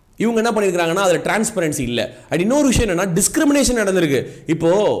 இவங்க என்ன பண்ணியிருக்காங்கன்னா, அதில் டிரான்ஸ்பரன்சி இல்லை. அது இன்னொரு விஷயம் என்னன்னா, டிஸ்கிரிமினேஷன் நடந்திருக்கு.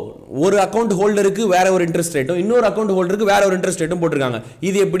 இப்போ ஒரு அக்கௌண்ட் ஹோல்டருக்கு வேற ஒரு இன்ட்ரெஸ்ட் ரேட்டும், இன்னொரு அக்கௌண்ட் ஹோல்டருக்கு வேற ஒரு இன்ட்ரெஸ்ட் ரேட்டும் போட்டிருக்காங்க.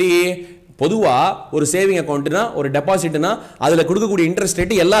 இது எப்படி? பொதுவாக ஒரு சேவிங் அக்கௌண்ட்னா, ஒரு டெபாசிட்னா, அதில் கொடுக்கக்கூடிய இன்ட்ரெஸ்ட்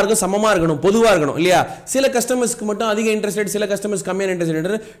ரேட் எல்லாருக்கும் சமமாக இருக்கணும், பொதுவாக இருக்கணும் இல்லையா? சில கஸ்டமர்ஸ்க்கு மட்டும் அதிக இன்ட்ரெஸ்ட் ரேட், சில கஸ்டமர்ஸ் கம்மியான இன்ட்ரெஸ்ட்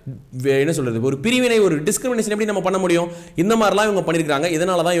ரேட், என்ன சொல்றது, ஒரு பிரிவினை, ஒரு டிஸ்கிரிமினேஷன் எப்படி நம்ம பண்ண முடியும்? இந்த மாதிரிலாம் இவங்க பண்ணியிருக்காங்க.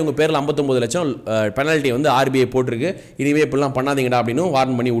 இதனால தான் இவங்க பேரில் 59 லட்சம் பெனால்ட்டி வந்து RBI போட்டிருக்கு. இனிமே இப்படிலாம் பண்ணாதீங்கடா அப்படின்னு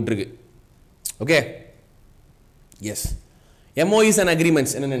வார்ன் பண்ணி விட்டுருக்கு. Okay, S. MOUs and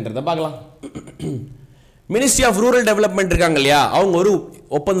agreements என்னன்றதை பார்க்கலாம். மினிஸ்ட்ரி ஆஃப் ரூரல் டெவலப்மெண்ட் இருக்காங்க இல்லையா, அவங்க ஒரு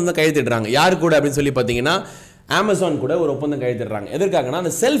ஒப்பந்தம் தான் கையெழுத்திடுறாங்க. யாரு கூட அப்படின்னு சொல்லி பார்த்தீங்கன்னா, அமேசான் கூட ஒரு ஒப்பந்தம் கையெழுத்திடுறாங்க. எதற்காகனா,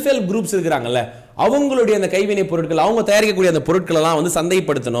 அந்த செல்ஃப் ஹெல்ப் குரூப்ஸ் இருக்கிறாங்கல்ல, அவங்களுடைய அந்த கைவினை பொருட்கள் அவங்க தயாரிக்கக்கூடிய அந்த பொருட்களெல்லாம் வந்து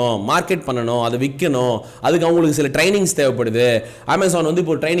சந்தைப்படுத்தணும், மார்க்கெட் பண்ணணும், அதை விற்கணும். அதுக்கு அவங்களுக்கு சில ட்ரைனிங்ஸ் தேவைப்படுது. அமேசான் வந்து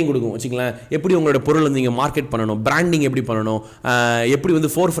இப்போ ட்ரைனிங் கொடுக்கும் வச்சுக்கலாம், எப்படி உங்களோட பொருள் வந்து நீங்கள் மார்க்கெட் பண்ணணும், பிராண்டிங் எப்படி பண்ணணும், எப்படி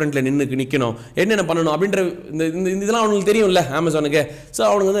வந்து ஃபோர் ஃப்ரண்ட்டில் நிற்கணும், என்னென்ன பண்ணணும் அப்படின்ற இதெல்லாம் அவங்களுக்கு தெரியும்ல அமேசானுக்கு. ஸோ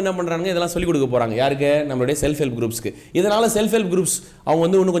அவங்க வந்து என்ன பண்ணுறாங்க, இதெல்லாம் சொல்லிக் கொடுக்க போகிறாங்க. யாருக்கு? நம்மளுடைய செல்ஃப் ஹெல்ப் குரூப்ஸ்க்கு. இதனால் செல்ஃப் ஹெல்ப் குரூப்ஸ் அவங்க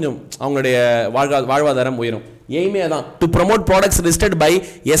வந்து இன்னும் கொஞ்சம் அவங்களுடைய வாழ்வாதாரம் உயரும். எய்மே தான், to promote products listed by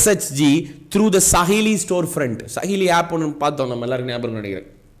SHG through the சஹிலி store front. சஹிலி app ஒன்று பார்த்தோம் நம்ம எல்லாருக்கும் ஞாபகம் நினைக்கிறேன்.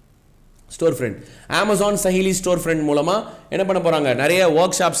 Store front, Amazon சஹிலி store front மூலமாக என்ன பண்ண போகிறாங்க, நிறைய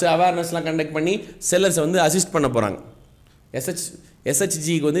ஒர்க் ஷாப்ஸ் அவேர்னஸ்லாம் கண்டக்ட் பண்ணி செல்லர்ஸை வந்து அசிஸ்ட் பண்ண போகிறாங்க.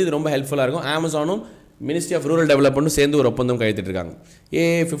 SHGக்கு வந்து இது ரொம்ப ஹெல்ப்ஃபுல்லாக இருக்கும். அமேசானும் மினிஸ்ட்ரி ஆஃப் ரூரல் டெவலப்மெண்ட்டும் சேர்ந்து ஒரு ஒப்பந்தம் கையெழுத்திட்டிருக்காங்க.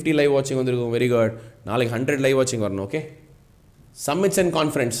 50 லைவ் வாட்சிங் வந்துருக்கும், வெரி குட். நாளைக்கு 100 லைவ் வாட்சிங் வரணும். Okay. Summits and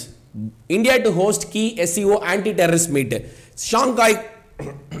conference, India to host key SCO anti terrorist meet.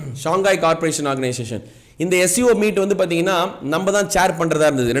 Shanghai corporation organisation. இந்த SCO மீட் வந்து பார்த்தீங்கன்னா நம்ம தான் சேர் பண்ணுறதா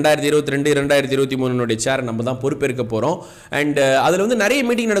இருந்தது. 2022 2023 சேர் நம்ம தான் பொறுப்பேற்க போகிறோம். அண்ட் அதில் வந்து நிறைய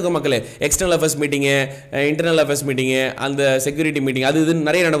மீட்டிங் நடக்கும் மக்களே. எக்ஸ்டர்னல் அஃபேர்ஸ் மீட்டிங்கு, இன்டர்னல் அஃபேர்ஸ் மீட்டிங்கு, அந்த செக்யூரிட்டி மீட்டிங், அது இது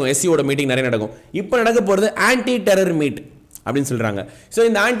நிறைய நடக்கும். SCOட மீட்டிங் நிறைய நடக்கும். இப்போ நடக்க போகிறது ஆன்டி டெரர் மீட் அப்படின்னு சொல்கிறாங்க. ஸோ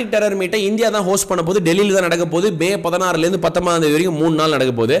இந்த ஆன்டி டெரர் மீட்டை இந்தியா தான் ஹோஸ்ட் பண்ண போது, டெல்லியில் தான் நடக்க போகுது. மே 16 19 வரைக்கும் 3 நாள்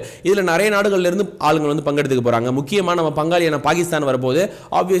நடக்க போகுது. இதில் நிறைய நாடுகள்லேருந்து ஆளுங்கள் வந்து பங்கெடுத்துக்க போகிறாங்க. முக்கியமாக நம்ம பங்காளியான பாகிஸ்தான் வரப்போகுது,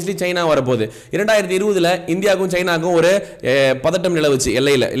 ஆப்வியஸ்லி சைனா வரப்போகுது. 2020 இந்தியாவுக்கும் சைனாவுக்கும் ஒரு பதட்டம் நிலவுச்சு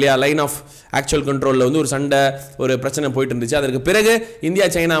எல்லையில் இல்லையா, லைன் ஆஃப் ஆக்சுவல் கண்ட்ரோலில் வந்து ஒரு சண்டை, ஒரு பிரச்சனை போயிட்டு இருந்துச்சு. அதற்கு பிறகு இந்தியா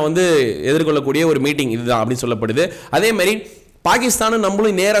சைனா வந்து எதிர்கொள்ளக்கூடிய ஒரு மீட்டிங் இதுதான் அப்படின்னு சொல்லப்படுது. அதே மாதிரி பாகிஸ்தானும்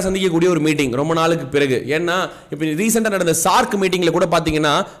நம்மளும் நேராக சந்திக்கக்கூடிய ஒரு மீட்டிங் ரொம்ப நாளுக்கு பிறகு. ஏன்னா இப்போ ரீசெண்டாக நடந்த சார்க் மீட்டிங்கில் கூட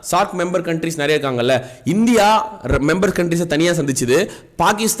பார்த்தீங்கன்னா, சார்க் மெம்பர் கண்ட்ரிஸ் நிறைய இருக்காங்கல்ல, இந்தியா மெம்பர் கண்ட்ரிஸை தனியாக சந்திச்சுது,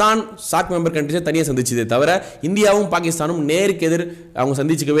 பாகிஸ்தான் சார்க் மெம்பர் கண்ட்ரிஸை தனியாக சந்திச்சுது. தவிர இந்தியாவும் பாகிஸ்தானும் நேருக்கு எதிர் அவங்க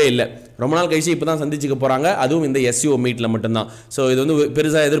சந்திச்சுக்கவே இல்லை. ரொம்ப நாள் கழிச்சு இப்போ தான் சந்திச்சுக்க போகிறாங்க, அதுவும் இந்த SCO மீட்டில் மட்டும்தான். ஸோ இது வந்து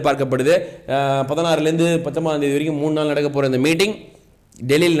பெருசாக எதிர்பார்க்கப்படுது. 16 19 வரைக்கும் 3 நாள் நடக்க போகிற இந்த மீட்டிங்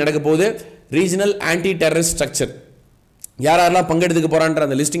டெல்லியில் நடக்க போகுது. ரீஜனல் ஆன்டி டெரரிஸ்ட் ஸ்ட்ரக்சர் யாரெல்லாம் பங்கெடுத்துக்க போறான்ற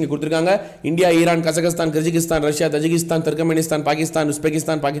அந்த லிஸ்டிங் கொடுத்துருக்காங்க. India, Iran, Kazakhstan, கிர்ஜிகிஸ்தான், Russia, Tajikistan, Turkmenistan, Pakistan,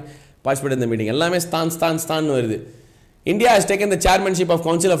 Uzbekistan participate இந்த மீட்டிங். எல்லாமே ஸ்தான் வருது. India has taken the chairmanship of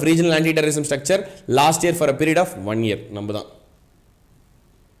Council of Regional Anti-Terrorism Structure last year for a period of 1 year. நம்ம தான்.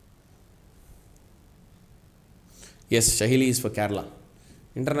 Yes, Shahili is for Kerala.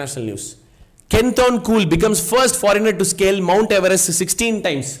 International news. Kenthon Kool becomes first foreigner to scale Mount Everest 16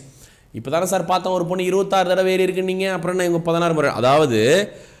 times. இப்போ தானே sir பார்த்தோம், ஒரு பொண்ணு 26 தடவை ஏறி இருக்குன்னீங்க, அப்புறம் நான் இவங்க 16 முறை. அதாவது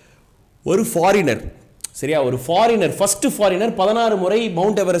ஒரு ஃபாரினர், சரியா, ஒரு ஃபாரினர், ஃபர்ஸ்ட் ஃபாரினர் 16 முறை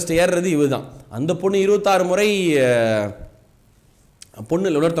மவுண்ட் எவரெஸ்ட் ஏறுறது இவர் தான். அந்த பொண்ணு 26 முறை பொண்ணு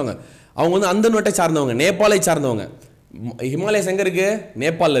இல்லை உணர்த்தவங்க. அவங்க வந்து அந்த நாட்டை சார்ந்தவங்க, நேபாளை சார்ந்தவங்க. ஹிமாலயஸ் எங்கே இருக்குது?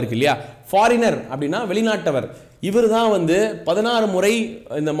 நேபாளில் இருக்குது இல்லையா. ஃபாரினர் அப்படின்னா வெளிநாட்டவர். இவர் தான் வந்து 16 முறை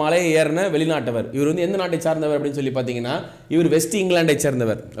இந்த மலையை ஏறின வெளிநாட்டவர். இவர் வந்து எந்த நாட்டை சார்ந்தவர் அப்படின்னு சொல்லி பார்த்தீங்கன்னா, இவர் வெஸ்ட் இங்கிலாண்டை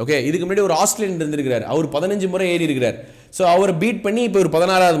சேர்ந்தவர். ஓகே, இதுக்கு முன்னாடி ஒரு ஆஸ்திரேலியன் இருந்திருக்கிறார், அவர் 15 முறை ஏறி இருக்கிறார். ஸோ அவரை பீட் பண்ணி இப்போ ஒரு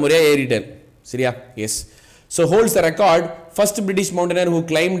 16வது முறையாக ஏறிட்டார். சரியா? S. So holds the record first British மவுண்டனர் who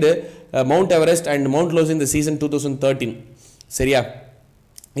claimed mount Everest and mount lows in the season 2013. சரியா?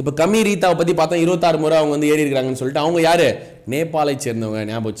 இப்போ கம்மி ரீதாவை பற்றி பார்த்தா 26 முறை அவங்க வந்து ஏறி இருக்கிறாங்கன்னு சொல்லிட்டு, அவங்க யார்? நேபாளை சேர்ந்தவங்க.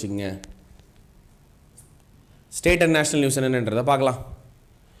 ஞாபகம் வச்சுக்கோங்க. ஸ்டேட் அண்ட் நேஷனல் நியூஸ் என்னன்றதை பார்க்கலாம்.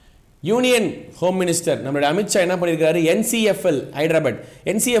 யூனியன் ஹோம் மினிஸ்டர் நம்மளுடைய அமித்ஷா என்ன பண்ணியிருக்காரு? NCFL ஹைதராபாத்.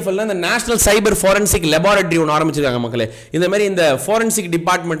 NCFL இந்த நேஷனல் சைபர் ஃபாரன்சிக் லெபார்டரி ஒன்று ஆரம்பிச்சிருக்காங்க மக்களே. இந்த மாதிரி இந்த ஃபாரன்சிக்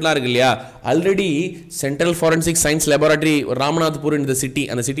டிபார்ட்மெண்ட்லாம் இருக்கு இல்லையா, already central forensic science laboratory ராமநாத்பூர் இந்த சிட்டி,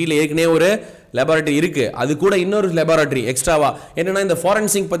 அந்த சிட்டியில் ஏற்கனவே ஒரு லெபார்டரி இருக்குது. அது கூட இன்னொரு லெபார்டரி எக்ஸ்ட்ராவா. என்னென்னா இந்த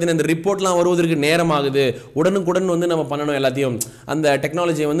ஃபாரன்சிக் பற்றின இந்த ரிப்போர்ட்லாம் வருவதற்கு நேரம் ஆகுது. உடனுக்குடன் வந்து நம்ம பண்ணணும் எல்லாத்தையும். அந்த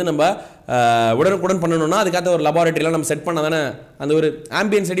டெக்னாலஜியை வந்து நம்ம உடனுக்குடன் பண்ணணும்னா அதுக்காக ஒரு லெபார்டரிலாம் நம்ம செட் பண்ண தானே, அந்த ஒரு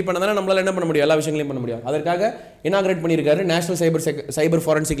ஆம்பியன்ஸ் ரெடி பண்ண தானே நம்மளால் என்ன பண்ண முடியும், எல்லா விஷயங்களையும் பண்ண முடியும். அதற்காக இனாகிரேட் பண்ணியிருக்காரு நேஷனல் சைபர்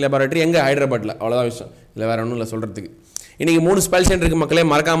ஃபாரன்சிக் லெபார்டரி. எங்கே? ஹைதராபாத்தில். அவ்வளோதான் விஷயம், இல்லை வேறு ஒன்றும் இல்லை சொல்கிறதுக்கு. இன்றைக்கி 3 ஸ்பெல் சென்டர் இருக்குது மக்களே,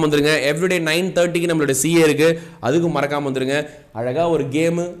 மறக்காமல் வந்துருங்க. எவ்ரிடே 9:30க்கு நம்மளோட CA இருக்குது, அதுக்கும் மறக்காமல் வந்துருங்க. அழகாக ஒரு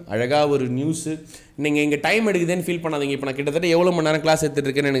கேமு, அழகாக ஒரு நியூஸு. நீங்கள் இங்கே டைம் எடுக்குதுன்னு ஃபீல் பண்ணாதீங்க. இப்போ நான் கிட்டத்தட்ட எவ்வளோ மணி நேரம் கிளாஸ் எடுத்துகிட்டு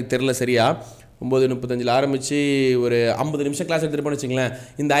இருக்கேன்னு எனக்கு தெரியல சரியா. 9:35 ஆரம்பித்து ஒரு 50 நிமிஷம் கிளாஸ் எடுத்துகிட்டு வச்சுங்களேன்.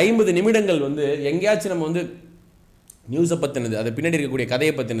 இந்த 50 நிமிடங்கள் வந்து எங்கேயாச்சும் நம்ம வந்து நியூஸை பற்றினது, அதை பின்னாடி இருக்கக்கூடிய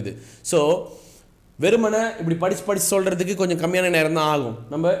கதையை பற்றினது. ஸோ வெறுமனை இப்படி படித்து சொல்கிறதுக்கு கொஞ்சம் கம்மியான நேரம் தான் ஆகும்.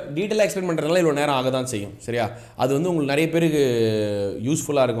 நம்ம டீட்டெயிலாக எக்ஸ்பிளைன் பண்ணுறதுனால இவ்வளோ நேரம் ஆக தான் செய்யும். சரியா? அது வந்து உங்களுக்கு நிறைய பேருக்கு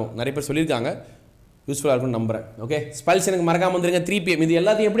யூஸ்ஃபுல்லாக இருக்கும். நிறைய பேர் சொல்லியிருக்காங்க, யூஸ்ஃபுல்லாக இருக்கும்னு நம்புகிறேன். ஓகே, ஸ்பெல்ஸ் எனக்கு மறக்காமல் வந்துருங்க. 3 PM இது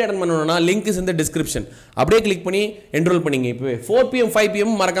எல்லாத்தையும் எப்படி அட்டன் பண்ணணும்னா, லிங்க் இஸ் இந்த டிஸ்கிரிப்ஷன். அப்படியே கிளிக் பண்ணி என்ரோல் பண்ணிங்க. இப்போவே 4 PM 5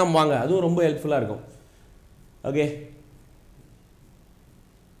 PM மறக்காமல் வாங்க, அதுவும் ரொம்ப ஹெல்ப்ஃபுல்லாக இருக்கும். ஓகே,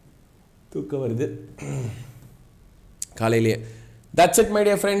 தூக்கம் வருது காலையிலேயே. That's it my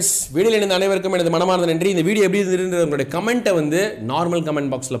dear friends. வீடியோவில் இணைந்த அனைவருக்கும் எனது மனமார்ந்த நன்றி. இந்த வீடியோ எப்படி இருந்தது உங்களுடைய கமெண்ட்டை வந்து நார்மல்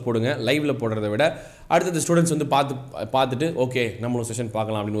கமெண்ட் பாக்ஸில் போடுங்க, லைவில் போடுறத விட. அடுத்தது ஸ்டூடெண்ட்ஸ் வந்து பார்த்துட்டு ஓகே நம்மளும் செஷன்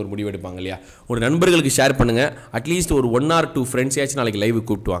பார்க்கலாம் அப்படின்னு ஒரு முடிவு எடுப்பாங்க இல்லையா. ஒரு நண்பர்களுக்கு ஷேர் பண்ணுங்கள். அட்லீஸ்ட் ஒரு 1 or 2 ஃப்ரெண்ட்ஸையாச்சும் நாளைக்கு லைவ்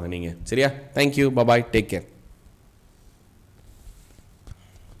கூப்பிட்டு வாங்க நீங்கள். சரியா? தேங்க்யூ, பாய், டேக் கேர்.